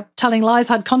growing up, telling lies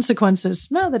had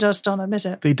consequences. No, they just don't admit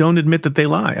it. They don't admit that they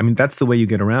lie. That's the way you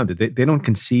get around it. They don't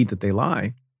concede that they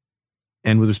lie.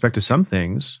 And with respect to some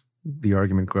things, the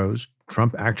argument grows,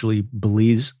 Trump actually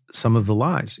believes some of the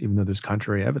lies, even though there's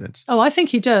contrary evidence. Oh, I think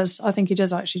he does.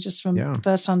 Actually, just from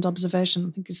first-hand observation.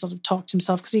 I think he's sort of talked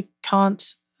himself because he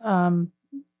can't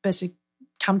basically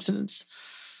countenance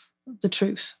the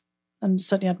truth and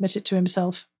certainly admit it to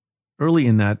himself. Early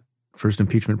in that first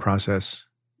impeachment process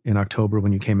in October,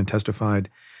 when you came and testified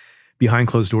behind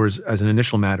closed doors as an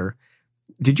initial matter,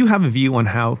 did you have a view on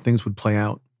how things would play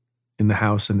out in the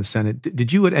House and the Senate?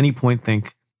 Did you at any point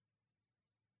think,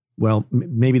 well,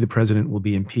 maybe the president will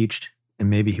be impeached and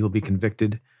maybe he will be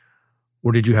convicted?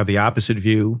 Or did you have the opposite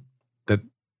view that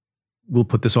we'll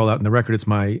put this all out in the record, it's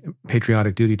my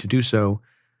patriotic duty to do so,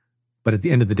 but at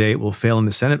the end of the day, it will fail in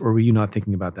the Senate? Or were you not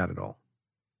thinking about that at all?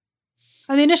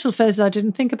 In the initial phase, I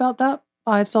didn't think about that.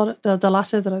 I thought the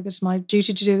latter, that I guess my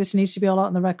duty to do this needs to be all out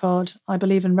on the record. I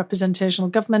believe in representational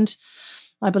government.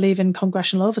 I believe in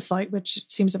congressional oversight, which it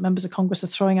seems that members of Congress are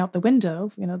throwing out the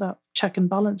window, that check and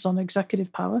balance on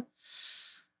executive power.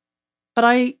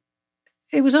 But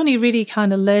it was only really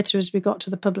kind of later as we got to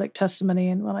the public testimony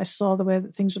and when I saw the way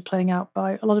that things were playing out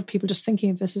by a lot of people just thinking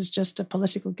of this as just a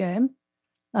political game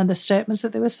and the statements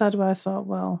that they were said, where I thought,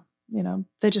 well,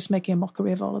 they're just making a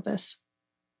mockery of all of this.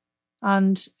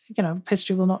 And,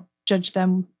 history will not judge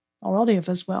them or any of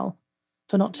us well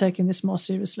for not taking this more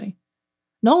seriously.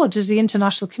 Nor does the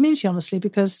international community, honestly,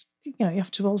 because, you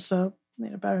have to also,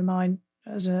 bear in mind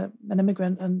as an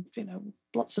immigrant and,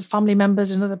 lots of family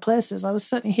members in other places, I was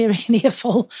certainly hearing an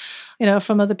earful,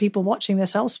 from other people watching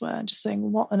this elsewhere, just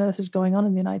saying, what on earth is going on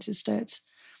in the United States?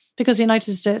 Because the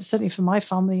United States, certainly for my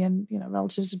family and,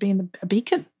 relatives, have been a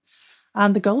beacon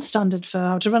and the gold standard for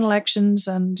how to run elections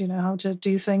and, how to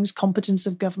do things, competence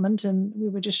of government. And we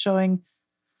were just showing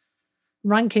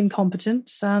rank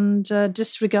incompetence and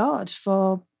disregard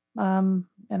for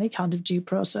any kind of due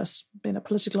process, being a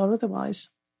political or otherwise.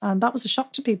 And that was a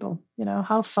shock to people,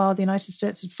 how far the United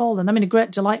States had fallen. A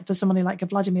great delight for somebody like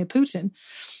Vladimir Putin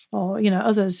or,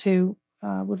 others who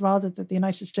would rather that the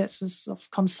United States was sort of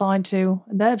consigned to,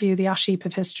 in their view, the ash heap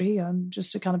of history and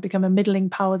just to kind of become a middling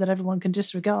power that everyone can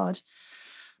disregard.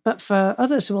 But for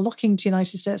others who are looking to the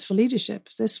United States for leadership,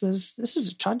 this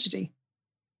is a tragedy.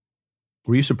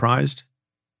 Were you surprised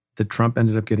that Trump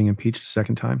ended up getting impeached a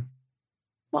second time?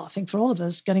 Well, I think for all of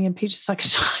us, getting impeached a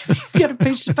second time, getting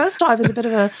impeached the first time is a bit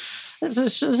of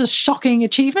it's a shocking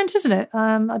achievement, isn't it?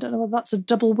 I don't know whether that's a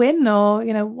double win or,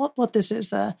 what this is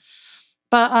there.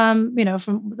 But,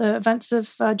 from the events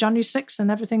of January 6th and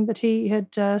everything that he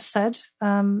had said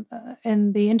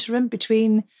in the interim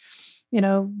between,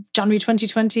 January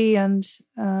 2020 and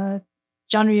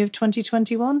January of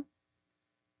 2021,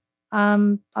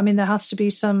 there has to be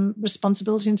some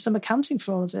responsibility and some accounting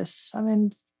for all of this. I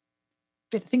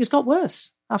think it's got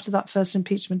worse after that first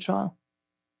impeachment trial.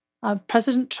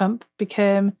 President Trump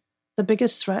became the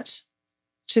biggest threat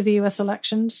to the US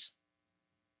elections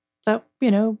that,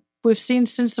 we've seen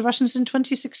since the Russians in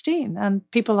 2016. And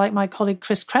people like my colleague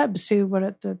Chris Krebs, who were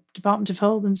at the Department of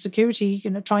Homeland Security,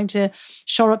 trying to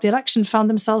shore up the election, found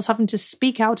themselves having to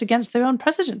speak out against their own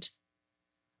president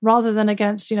rather than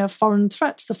against, foreign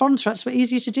threats. The foreign threats were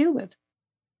easier to deal with.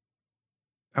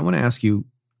 I want to ask you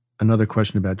another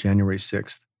question about January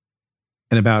 6th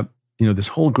and about, this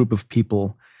whole group of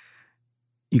people.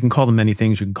 You can call them many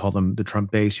things. You can call them the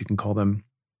Trump base. You can call them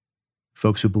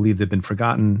folks who believe they've been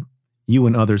forgotten. You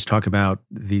and others talk about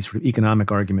the sort of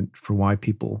economic argument for why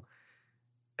people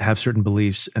have certain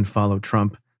beliefs and follow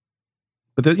Trump.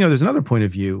 But there's another point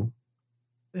of view,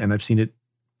 and I've seen it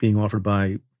being offered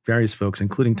by various folks,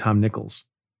 including Tom Nichols,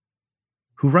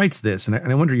 who writes this, and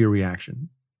I wonder your reaction.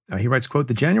 He writes, quote,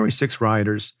 "The January 6th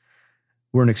rioters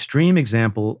were an extreme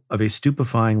example of a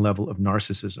stupefying level of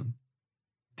narcissism.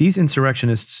 These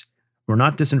insurrectionists were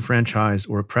not disenfranchised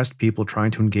or oppressed people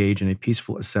trying to engage in a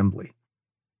peaceful assembly.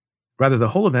 Rather, the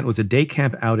whole event was a day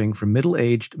camp outing for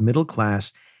middle-aged,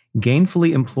 middle-class,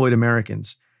 gainfully employed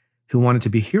Americans who wanted to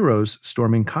be heroes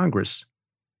storming Congress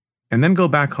and then go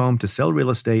back home to sell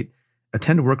real estate,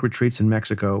 attend work retreats in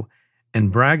Mexico,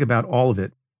 and brag about all of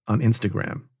it on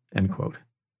Instagram," end quote.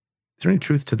 Is there any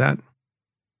truth to that?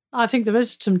 I think there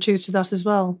is some truth to that as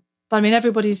well. But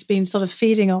everybody's been sort of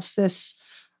feeding off this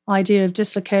idea of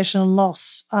dislocation and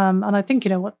loss. And I think,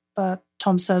 what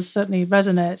Tom says certainly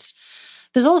resonates.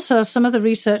 There's also some other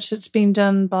research that's been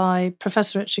done by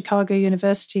Professor at Chicago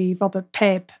University, Robert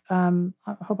Pape, I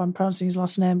hope I'm pronouncing his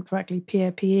last name correctly,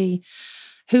 P-A-P-E,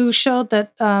 who showed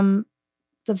that the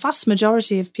vast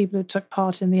majority of people who took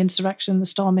part in the insurrection, the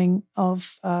storming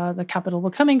of the Capitol, were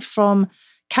coming from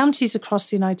counties across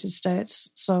the United States,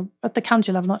 so at the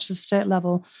county level, not just the state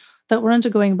level, that were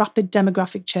undergoing rapid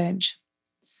demographic change.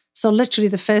 So literally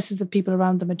the faces of the people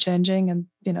around them are changing and,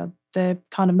 they're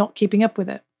kind of not keeping up with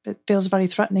it. It feels very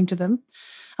threatening to them.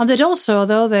 And they'd also,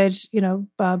 although they'd,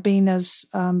 been, as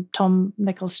Tom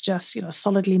Nichols suggests,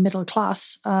 solidly middle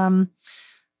class,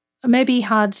 maybe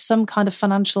had some kind of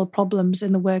financial problems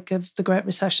in the wake of the Great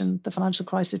Recession, the financial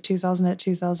crisis of 2008,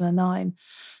 2009.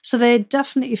 So they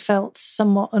definitely felt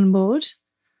somewhat unmoored.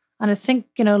 And I think,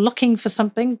 looking for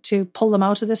something to pull them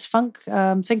out of this funk,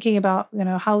 thinking about,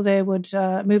 how they would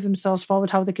move themselves forward,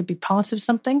 how they could be part of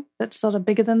something that's sort of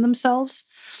bigger than themselves.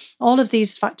 All of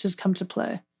these factors come to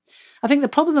play. I think the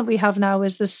problem that we have now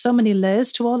is there's so many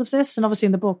layers to all of this. And obviously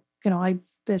in the book, I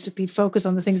basically focus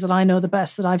on the things that I know the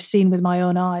best, that I've seen with my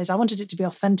own eyes. I wanted it to be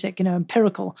authentic,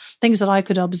 empirical, things that I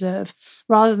could observe,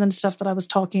 rather than stuff that I was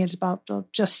talking about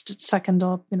just second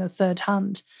or, third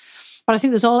hand. But I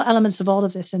think there's all elements of all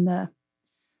of this in there.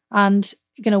 And,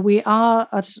 we are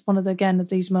at one of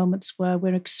these moments where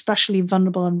we're especially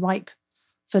vulnerable and ripe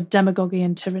for demagoguery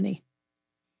and tyranny.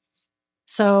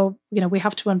 So, we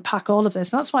have to unpack all of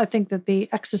this. And that's why I think that the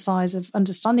exercise of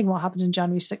understanding what happened in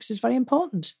January 6th is very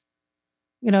important.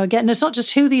 Again, it's not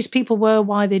just who these people were,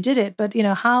 why they did it, but,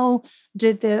 how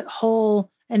did the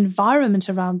whole environment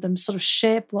around them sort of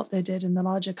shape what they did in the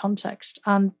larger context?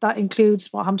 And that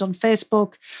includes what happened on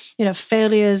Facebook,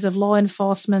 failures of law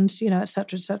enforcement, et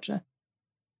cetera, et cetera.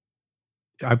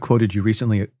 I've quoted you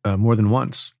recently more than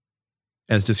once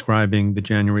as describing the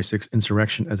January 6th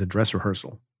insurrection as a dress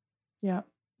rehearsal. Yeah.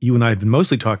 You and I have been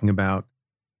mostly talking about,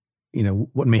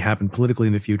 what may happen politically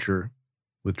in the future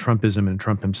with Trumpism and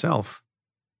Trump himself.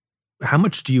 How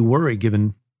much do you worry,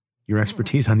 given your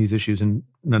expertise on these issues in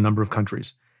a number of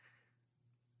countries?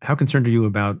 How concerned are you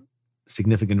about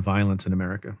significant violence in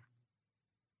America?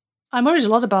 I'm worried a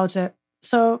lot about it.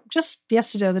 So just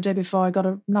yesterday or the day before, I got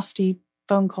a nasty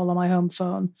phone call on my home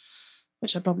phone,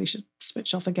 which I probably should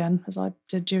switch off again, as I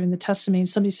did during the testimony.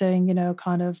 Somebody saying,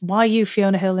 why are you,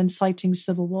 Fiona Hill, inciting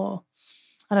civil war?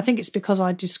 And I think it's because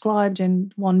I described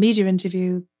in one media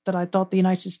interview that I thought the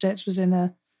United States was in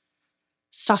a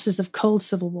status of cold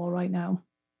civil war right now.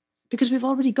 because we've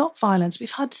already got violence.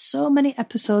 We've had so many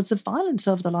episodes of violence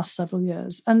over the last several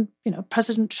years. And,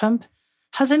 President Trump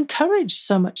has encouraged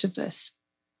so much of this.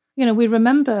 We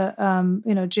remember,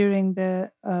 during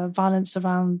the violence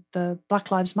around the Black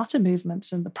Lives Matter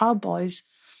movements and the Proud Boys,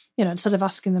 instead of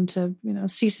asking them to,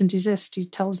 cease and desist, he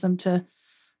tells them to,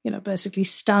 basically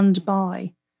stand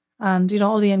by. And,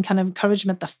 all the kind of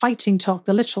encouragement, the fighting talk,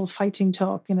 the literal fighting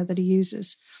talk, that he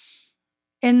uses.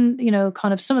 In,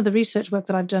 kind of some of the research work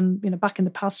that I've done, back in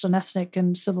the past on ethnic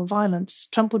and civil violence,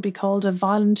 Trump would be called a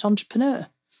violent entrepreneur.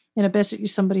 Basically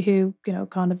somebody who,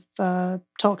 kind of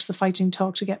talks the fighting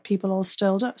talk to get people all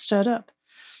stirred up.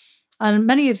 And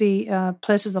many of the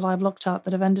places that I've looked at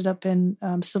that have ended up in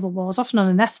civil wars, often on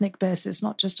an ethnic basis,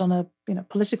 not just on a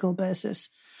political basis,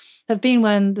 have been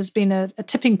when there's been a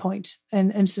tipping point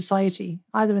in society,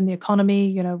 either in the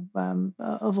economy,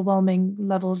 overwhelming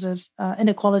levels of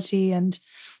inequality and,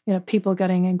 people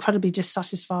getting incredibly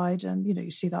dissatisfied. And,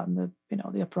 you see that in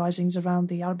the uprisings around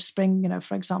the Arab Spring,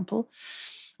 for example.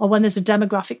 Or when there's a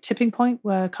demographic tipping point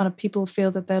where kind of people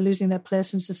feel that they're losing their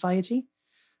place in society.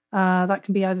 That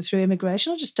can be either through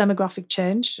immigration or just demographic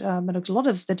change. And a lot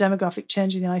of the demographic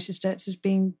change in the United States is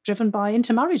being driven by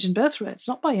intermarriage and birth rates,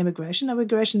 not by immigration.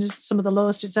 Immigration is some of the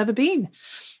lowest it's ever been,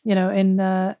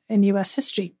 in US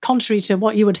history, contrary to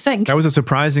what you would think. That was a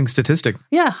surprising statistic.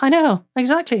 Yeah, I know,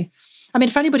 exactly. I mean,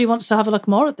 if anybody wants to have a look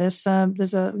more at this,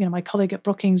 there's my colleague at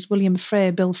Brookings, Bill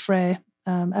Frey,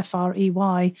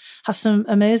 Frey, has some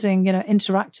amazing,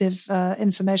 interactive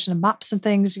information and maps and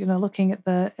things, looking at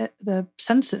the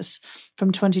census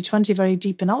from 2020, very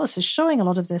deep analysis showing a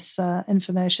lot of this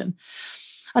information.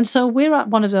 And so we're at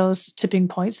one of those tipping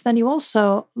points. Then you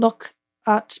also look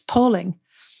at polling.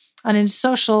 And in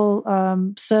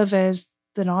social surveys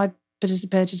that I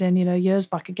participated in, years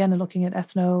back, again, looking at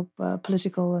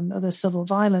ethno-political and other civil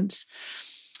violence,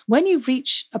 when you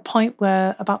reach a point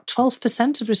where about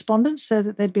 12% of respondents say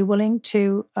that they'd be willing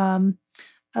to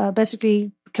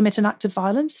basically commit an act of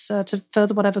violence to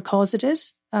further whatever cause it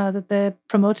is that they're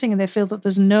promoting, and they feel that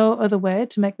there's no other way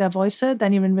to make their voice heard,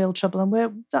 then you're in real trouble.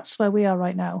 And that's where we are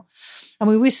right now. And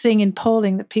we're seeing in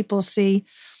polling that people see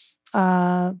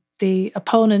the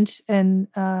opponent in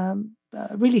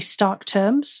really stark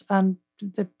terms, and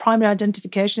the primary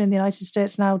identification in the United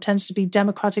States now tends to be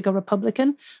Democratic or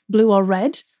Republican, blue or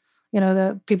red.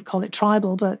 The people call it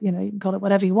tribal, but, you can call it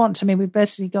whatever you want. I mean, we've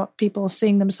basically got people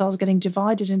seeing themselves getting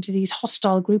divided into these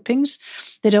hostile groupings.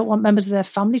 They don't want members of their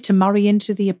family to marry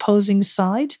into the opposing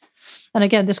side. And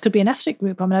again, this could be an ethnic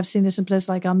group. I mean, I've seen this in places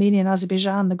like Armenia and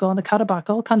Azerbaijan, Nagorno-Karabakh,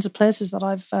 all kinds of places that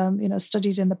I've,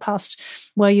 studied in the past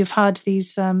where you've had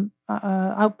these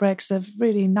outbreaks of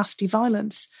really nasty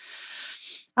violence.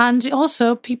 And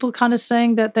also people kind of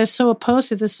saying that they're so opposed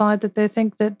to the side that they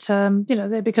think that,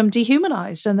 they become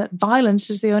dehumanized and that violence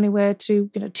is the only way to,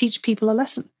 teach people a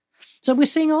lesson. So we're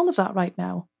seeing all of that right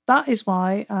now. That is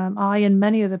why I and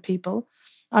many other people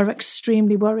are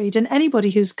extremely worried. And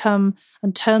anybody who's come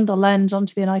and turned the lens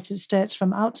onto the United States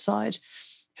from outside,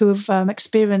 who have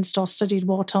experienced or studied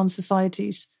war-torn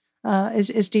societies,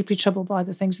 is deeply troubled by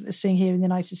the things that they're seeing here in the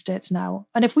United States now.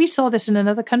 And if we saw this in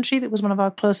another country that was one of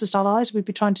our closest allies, we'd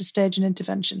be trying to stage an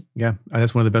intervention. Yeah,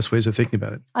 that's one of the best ways of thinking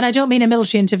about it. And I don't mean a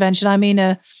military intervention. I mean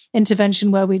a intervention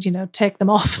where we'd, take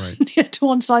them off right. to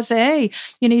one side, say, hey,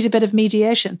 you need a bit of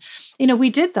mediation.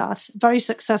 We did that very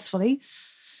successfully.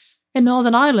 In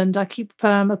Northern Ireland, I keep,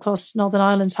 of course, Northern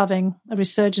Ireland's having a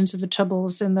resurgence of the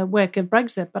troubles in the wake of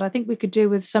Brexit, but I think we could do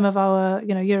with some of our,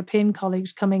 European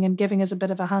colleagues coming and giving us a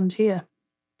bit of a hand here,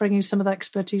 bringing some of that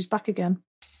expertise back again.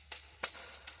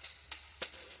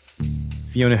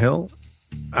 Fiona Hill,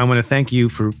 I want to thank you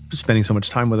for spending so much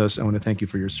time with us. I want to thank you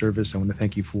for your service. I want to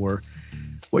thank you for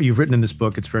what you've written in this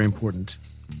book. It's very important,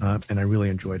 and I really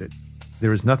enjoyed it.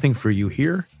 There is nothing for you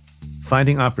here.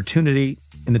 Finding opportunity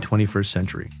in the 21st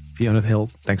century. Fiona Hill,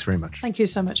 thanks very much. Thank you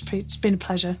so much, Pete. It's been a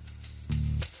pleasure.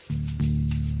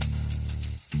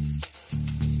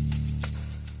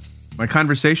 My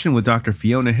conversation with Dr.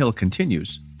 Fiona Hill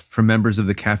continues for members of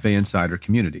the Cafe Insider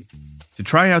community. To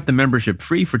try out the membership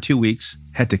free for 2 weeks,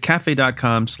 head to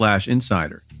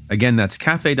cafe.com/insider. Again, that's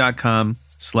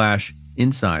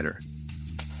cafe.com/insider.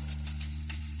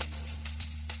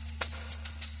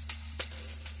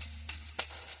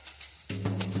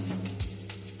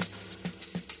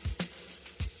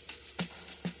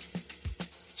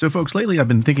 So, folks, lately I've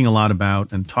been thinking a lot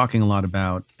about and talking a lot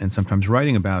about and sometimes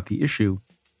writing about the issue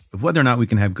of whether or not we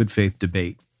can have good faith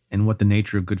debate and what the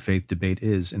nature of good faith debate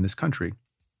is in this country.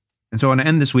 And so I want to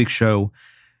end this week's show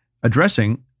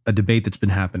addressing a debate that's been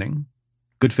happening,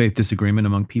 good faith disagreement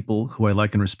among people who I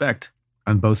like and respect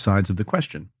on both sides of the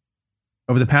question.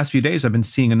 Over the past few days, I've been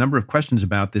seeing a number of questions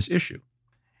about this issue.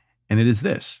 And it is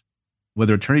this: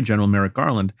 whether Attorney General Merrick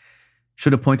Garland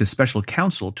should appoint a special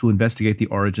counsel to investigate the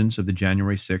origins of the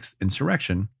January 6th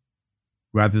insurrection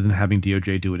rather than having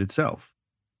DOJ do it itself.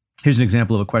 Here's an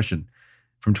example of a question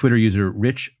from Twitter user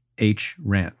Rich H.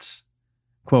 Rants.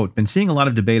 Quote, been seeing a lot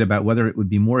of debate about whether it would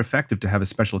be more effective to have a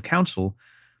special counsel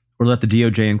or let the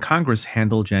DOJ and Congress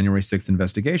handle January 6th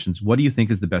investigations. What do you think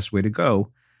is the best way to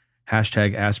go?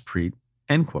 Hashtag AskPreet,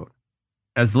 end quote.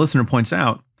 As the listener points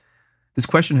out, this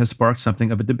question has sparked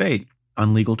something of a debate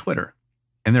on legal Twitter.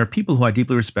 And there are people who I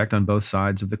deeply respect on both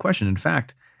sides of the question. In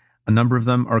fact, a number of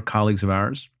them are colleagues of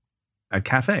ours at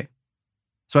Cafe.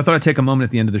 So I thought I'd take a moment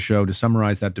at the end of the show to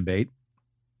summarize that debate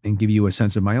and give you a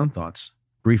sense of my own thoughts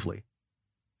briefly.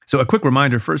 So a quick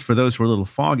reminder first for those who are a little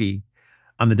foggy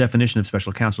on the definition of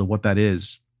special counsel, what that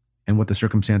is and what the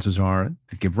circumstances are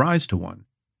that give rise to one.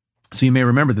 So you may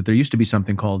remember that there used to be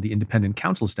something called the Independent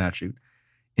Counsel Statute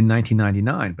in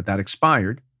 1999, but that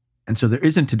expired. And so there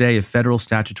isn't today a federal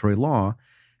statutory law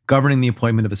governing the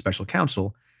appointment of a special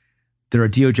counsel. There are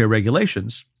DOJ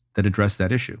regulations that address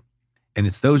that issue. And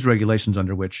it's those regulations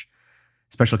under which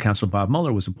Special Counsel Bob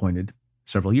Mueller was appointed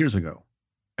several years ago.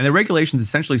 And the regulations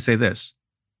essentially say this,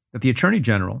 that the Attorney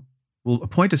General will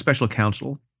appoint a special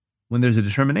counsel when there's a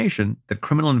determination that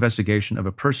criminal investigation of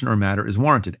a person or matter is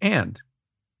warranted, and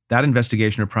that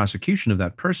investigation or prosecution of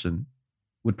that person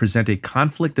would present a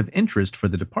conflict of interest for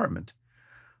the department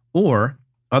or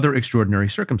other extraordinary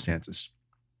circumstances.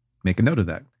 Make a note of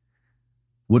that.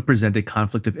 Would present a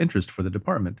conflict of interest for the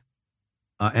department.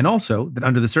 And also that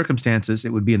under the circumstances, it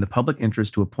would be in the public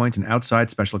interest to appoint an outside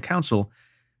special counsel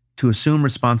to assume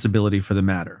responsibility for the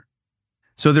matter.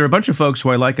 So there are a bunch of folks who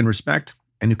I like and respect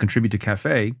and who contribute to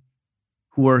Cafe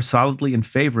who are solidly in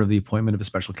favor of the appointment of a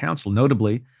special counsel.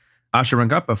 Notably, Asha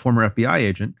Rangappa, former FBI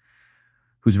agent,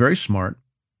 who's very smart,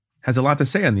 has a lot to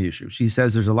say on the issue. She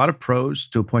says there's a lot of pros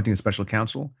to appointing a special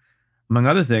counsel. Among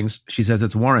other things, she says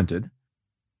it's warranted.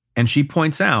 And she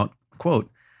points out,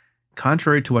 quote,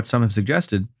 contrary to what some have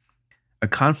suggested, a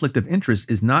conflict of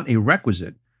interest is not a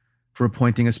requisite for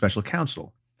appointing a special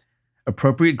counsel.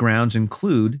 Appropriate grounds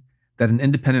include that an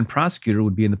independent prosecutor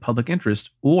would be in the public interest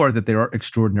or that there are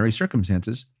extraordinary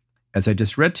circumstances, as I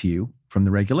just read to you from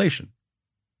the regulation.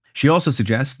 She also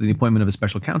suggests that the appointment of a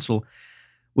special counsel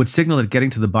would signal that getting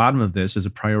to the bottom of this is a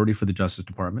priority for the Justice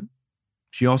Department.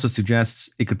 She also suggests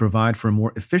it could provide for a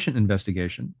more efficient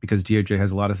investigation because DOJ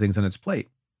has a lot of things on its plate.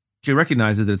 She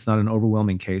recognizes that it's not an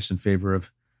overwhelming case in favor of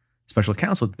special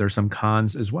counsel, that there are some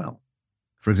cons as well.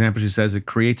 For example, she says it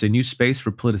creates a new space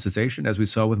for politicization, as we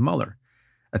saw with Mueller.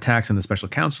 Attacks on the special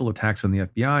counsel, attacks on the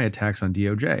FBI, attacks on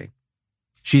DOJ.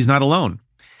 She's not alone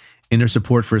in her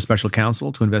support for a special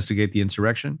counsel to investigate the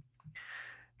insurrection.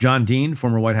 John Dean,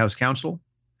 former White House counsel,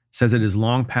 says it is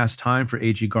long past time for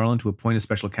AG Garland to appoint a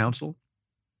special counsel.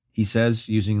 He says,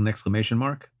 using an exclamation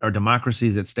mark, our democracy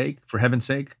is at stake, for heaven's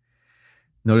sake.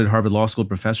 Noted Harvard Law School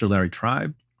professor Larry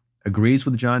Tribe agrees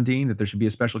with John Dean that there should be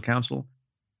a special counsel.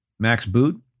 Max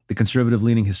Boot, the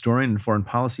conservative-leaning historian and foreign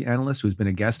policy analyst who has been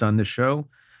a guest on this show,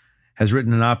 has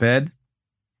written an op-ed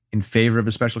in favor of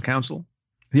a special counsel.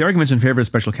 The arguments in favor of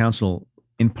special counsel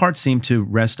in part seem to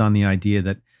rest on the idea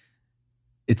that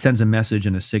it sends a message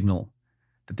and a signal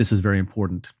that this is very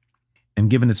important. And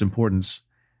given its importance,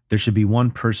 there should be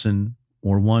one person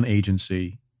or one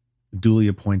agency duly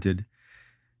appointed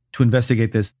to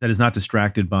investigate this that is not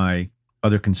distracted by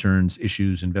other concerns,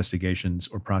 issues, investigations,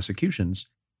 or prosecutions.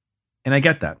 And I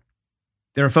get that.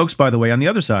 There are folks, by the way, on the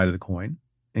other side of the coin,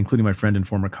 including my friend and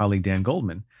former colleague Dan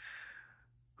Goldman,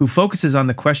 who focuses on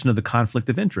the question of the conflict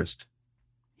of interest.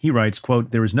 He writes,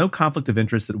 quote, there is no conflict of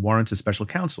interest that warrants a special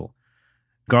counsel.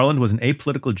 Garland was an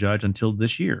apolitical judge until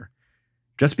this year.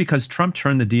 Just because Trump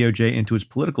turned the DOJ into his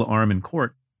political arm in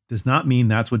court does not mean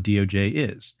that's what DOJ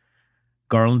is.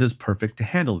 Garland is perfect to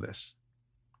handle this.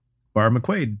 Barb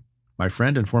McQuaid, my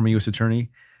friend and former U.S. attorney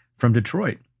from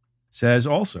Detroit, says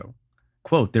also,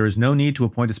 quote, there is no need to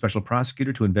appoint a special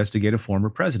prosecutor to investigate a former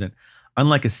president.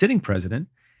 Unlike a sitting president,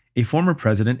 a former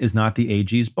president is not the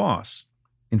AG's boss.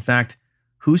 In fact,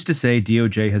 who's to say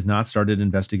DOJ has not started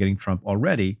investigating Trump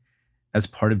already as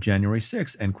part of January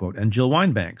 6th, end quote. And Jill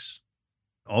Wine-Banks,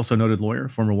 also noted lawyer,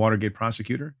 former Watergate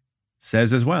prosecutor,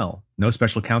 says as well, no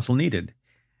special counsel needed.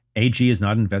 AG is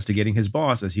not investigating his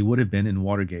boss as he would have been in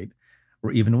Watergate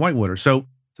or even Whitewater. So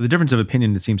the difference of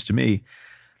opinion, it seems to me,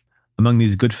 among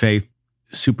these good faith,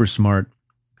 super smart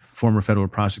former federal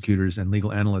prosecutors and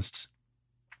legal analysts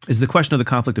is the question of the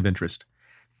conflict of interest.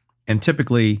 And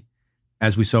typically,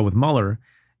 as we saw with Mueller,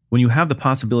 when you have the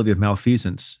possibility of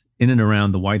malfeasance in and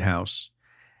around the White House,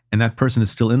 and that person is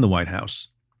still in the White House,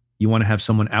 You want to have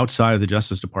someone outside of the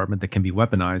Justice Department that can be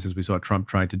weaponized, as we saw Trump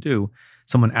try to do,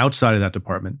 someone outside of that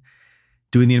department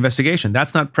doing the investigation.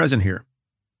 That's not present here.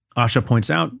 Asha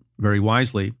points out very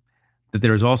wisely that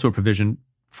there is also a provision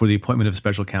for the appointment of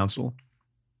special counsel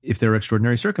if there are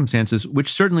extraordinary circumstances,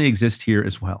 which certainly exist here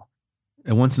as well.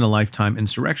 A once-in-a-lifetime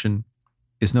insurrection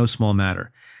is no small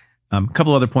matter. A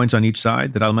couple other points on each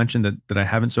side that I'll mention that I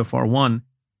haven't so far. One,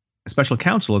 a special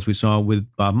counsel, as we saw with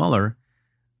Bob Mueller,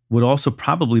 would also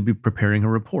probably be preparing a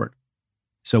report.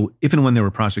 So if and when there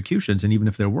were prosecutions, and even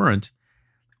if there weren't,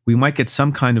 we might get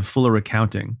some kind of fuller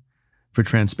accounting for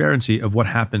transparency of what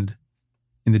happened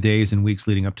in the days and weeks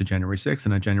leading up to January 6th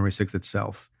and on January 6th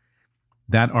itself.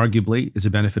 That arguably is a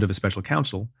benefit of a special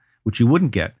counsel, which you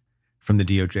wouldn't get from the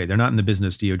DOJ. They're not in the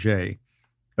business, DOJ,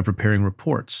 of preparing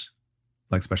reports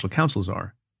like special counsels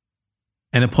are.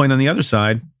 And a point on the other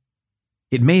side,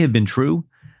 it may have been true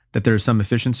that there is some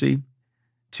efficiency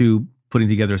to putting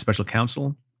together a special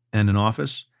counsel and an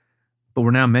office, but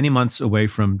we're now many months away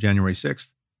from January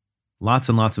 6th. Lots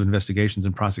and lots of investigations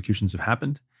and prosecutions have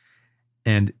happened,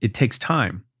 and it takes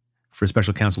time for a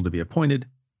special counsel to be appointed.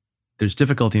 There's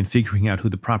difficulty in figuring out who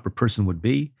the proper person would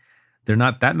be. There are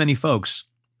not that many folks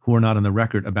who are not on the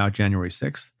record about January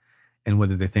 6th and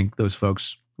whether they think those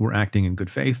folks were acting in good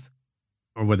faith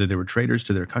or whether they were traitors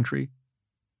to their country.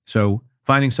 So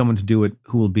finding someone to do it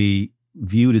who will be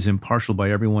viewed as impartial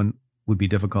by everyone would be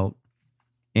difficult.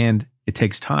 And it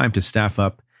takes time to staff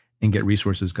up and get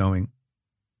resources going.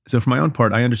 So for my own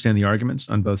part, I understand the arguments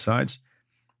on both sides,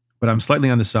 but I'm slightly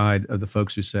on the side of the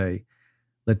folks who say,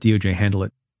 let DOJ handle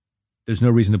it. There's no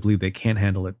reason to believe they can't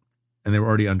handle it, and they're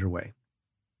already underway.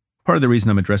 Part of the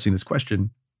reason I'm addressing this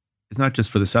question is not just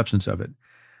for the substance of it,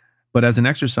 but as an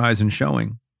exercise in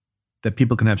showing that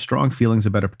people can have strong feelings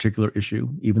about a particular issue,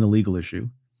 even a legal issue,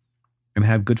 and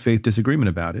have good faith disagreement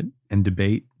about it and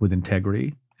debate with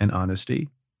integrity and honesty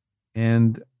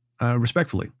and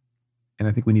respectfully. And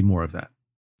I think we need more of that.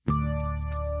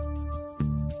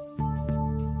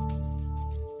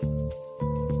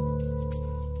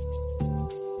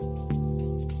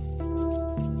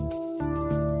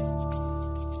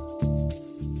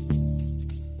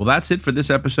 Well, that's it for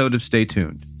this episode of Stay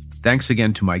Tuned. Thanks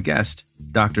again to my guest,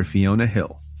 Dr. Fiona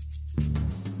Hill.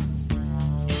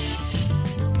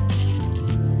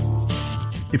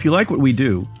 If you like what we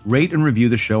do, rate and review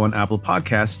the show on Apple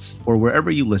Podcasts or wherever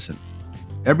you listen.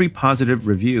 Every positive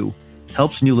review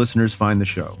helps new listeners find the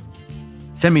show.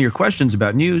 Send me your questions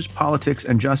about news, politics,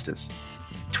 and justice.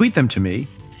 Tweet them to me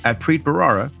at Preet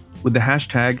Bharara with the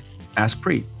hashtag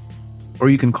AskPreet. Or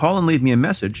you can call and leave me a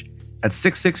message at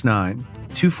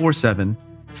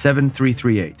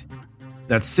 669-247-7338.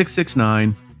 That's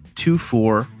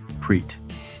 669-24-PREET.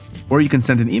 Or you can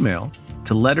send an email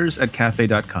to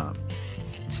letters@cafe.com.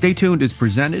 Stay Tuned is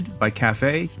presented by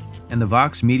Cafe and the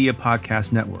Vox Media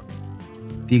Podcast Network.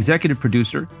 The executive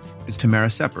producer is Tamara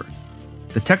Sepper.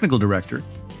 The technical director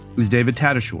is David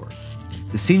Tadashore.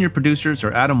 The senior producers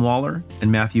are Adam Waller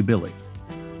and Matthew Billy.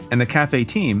 And the Cafe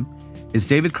team is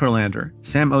David Kurlander,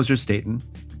 Sam Ozer-Staten,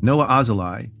 Noah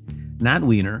Azulai, Nat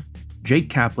Wiener, Jake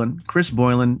Kaplan, Chris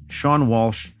Boylan, Sean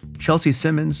Walsh, Chelsea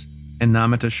Simmons, and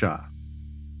Namita Shah.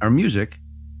 Our music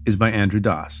is by Andrew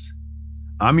Dost.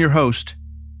 I'm your host,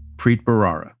 Preet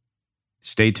Bharara.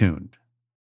 Stay tuned.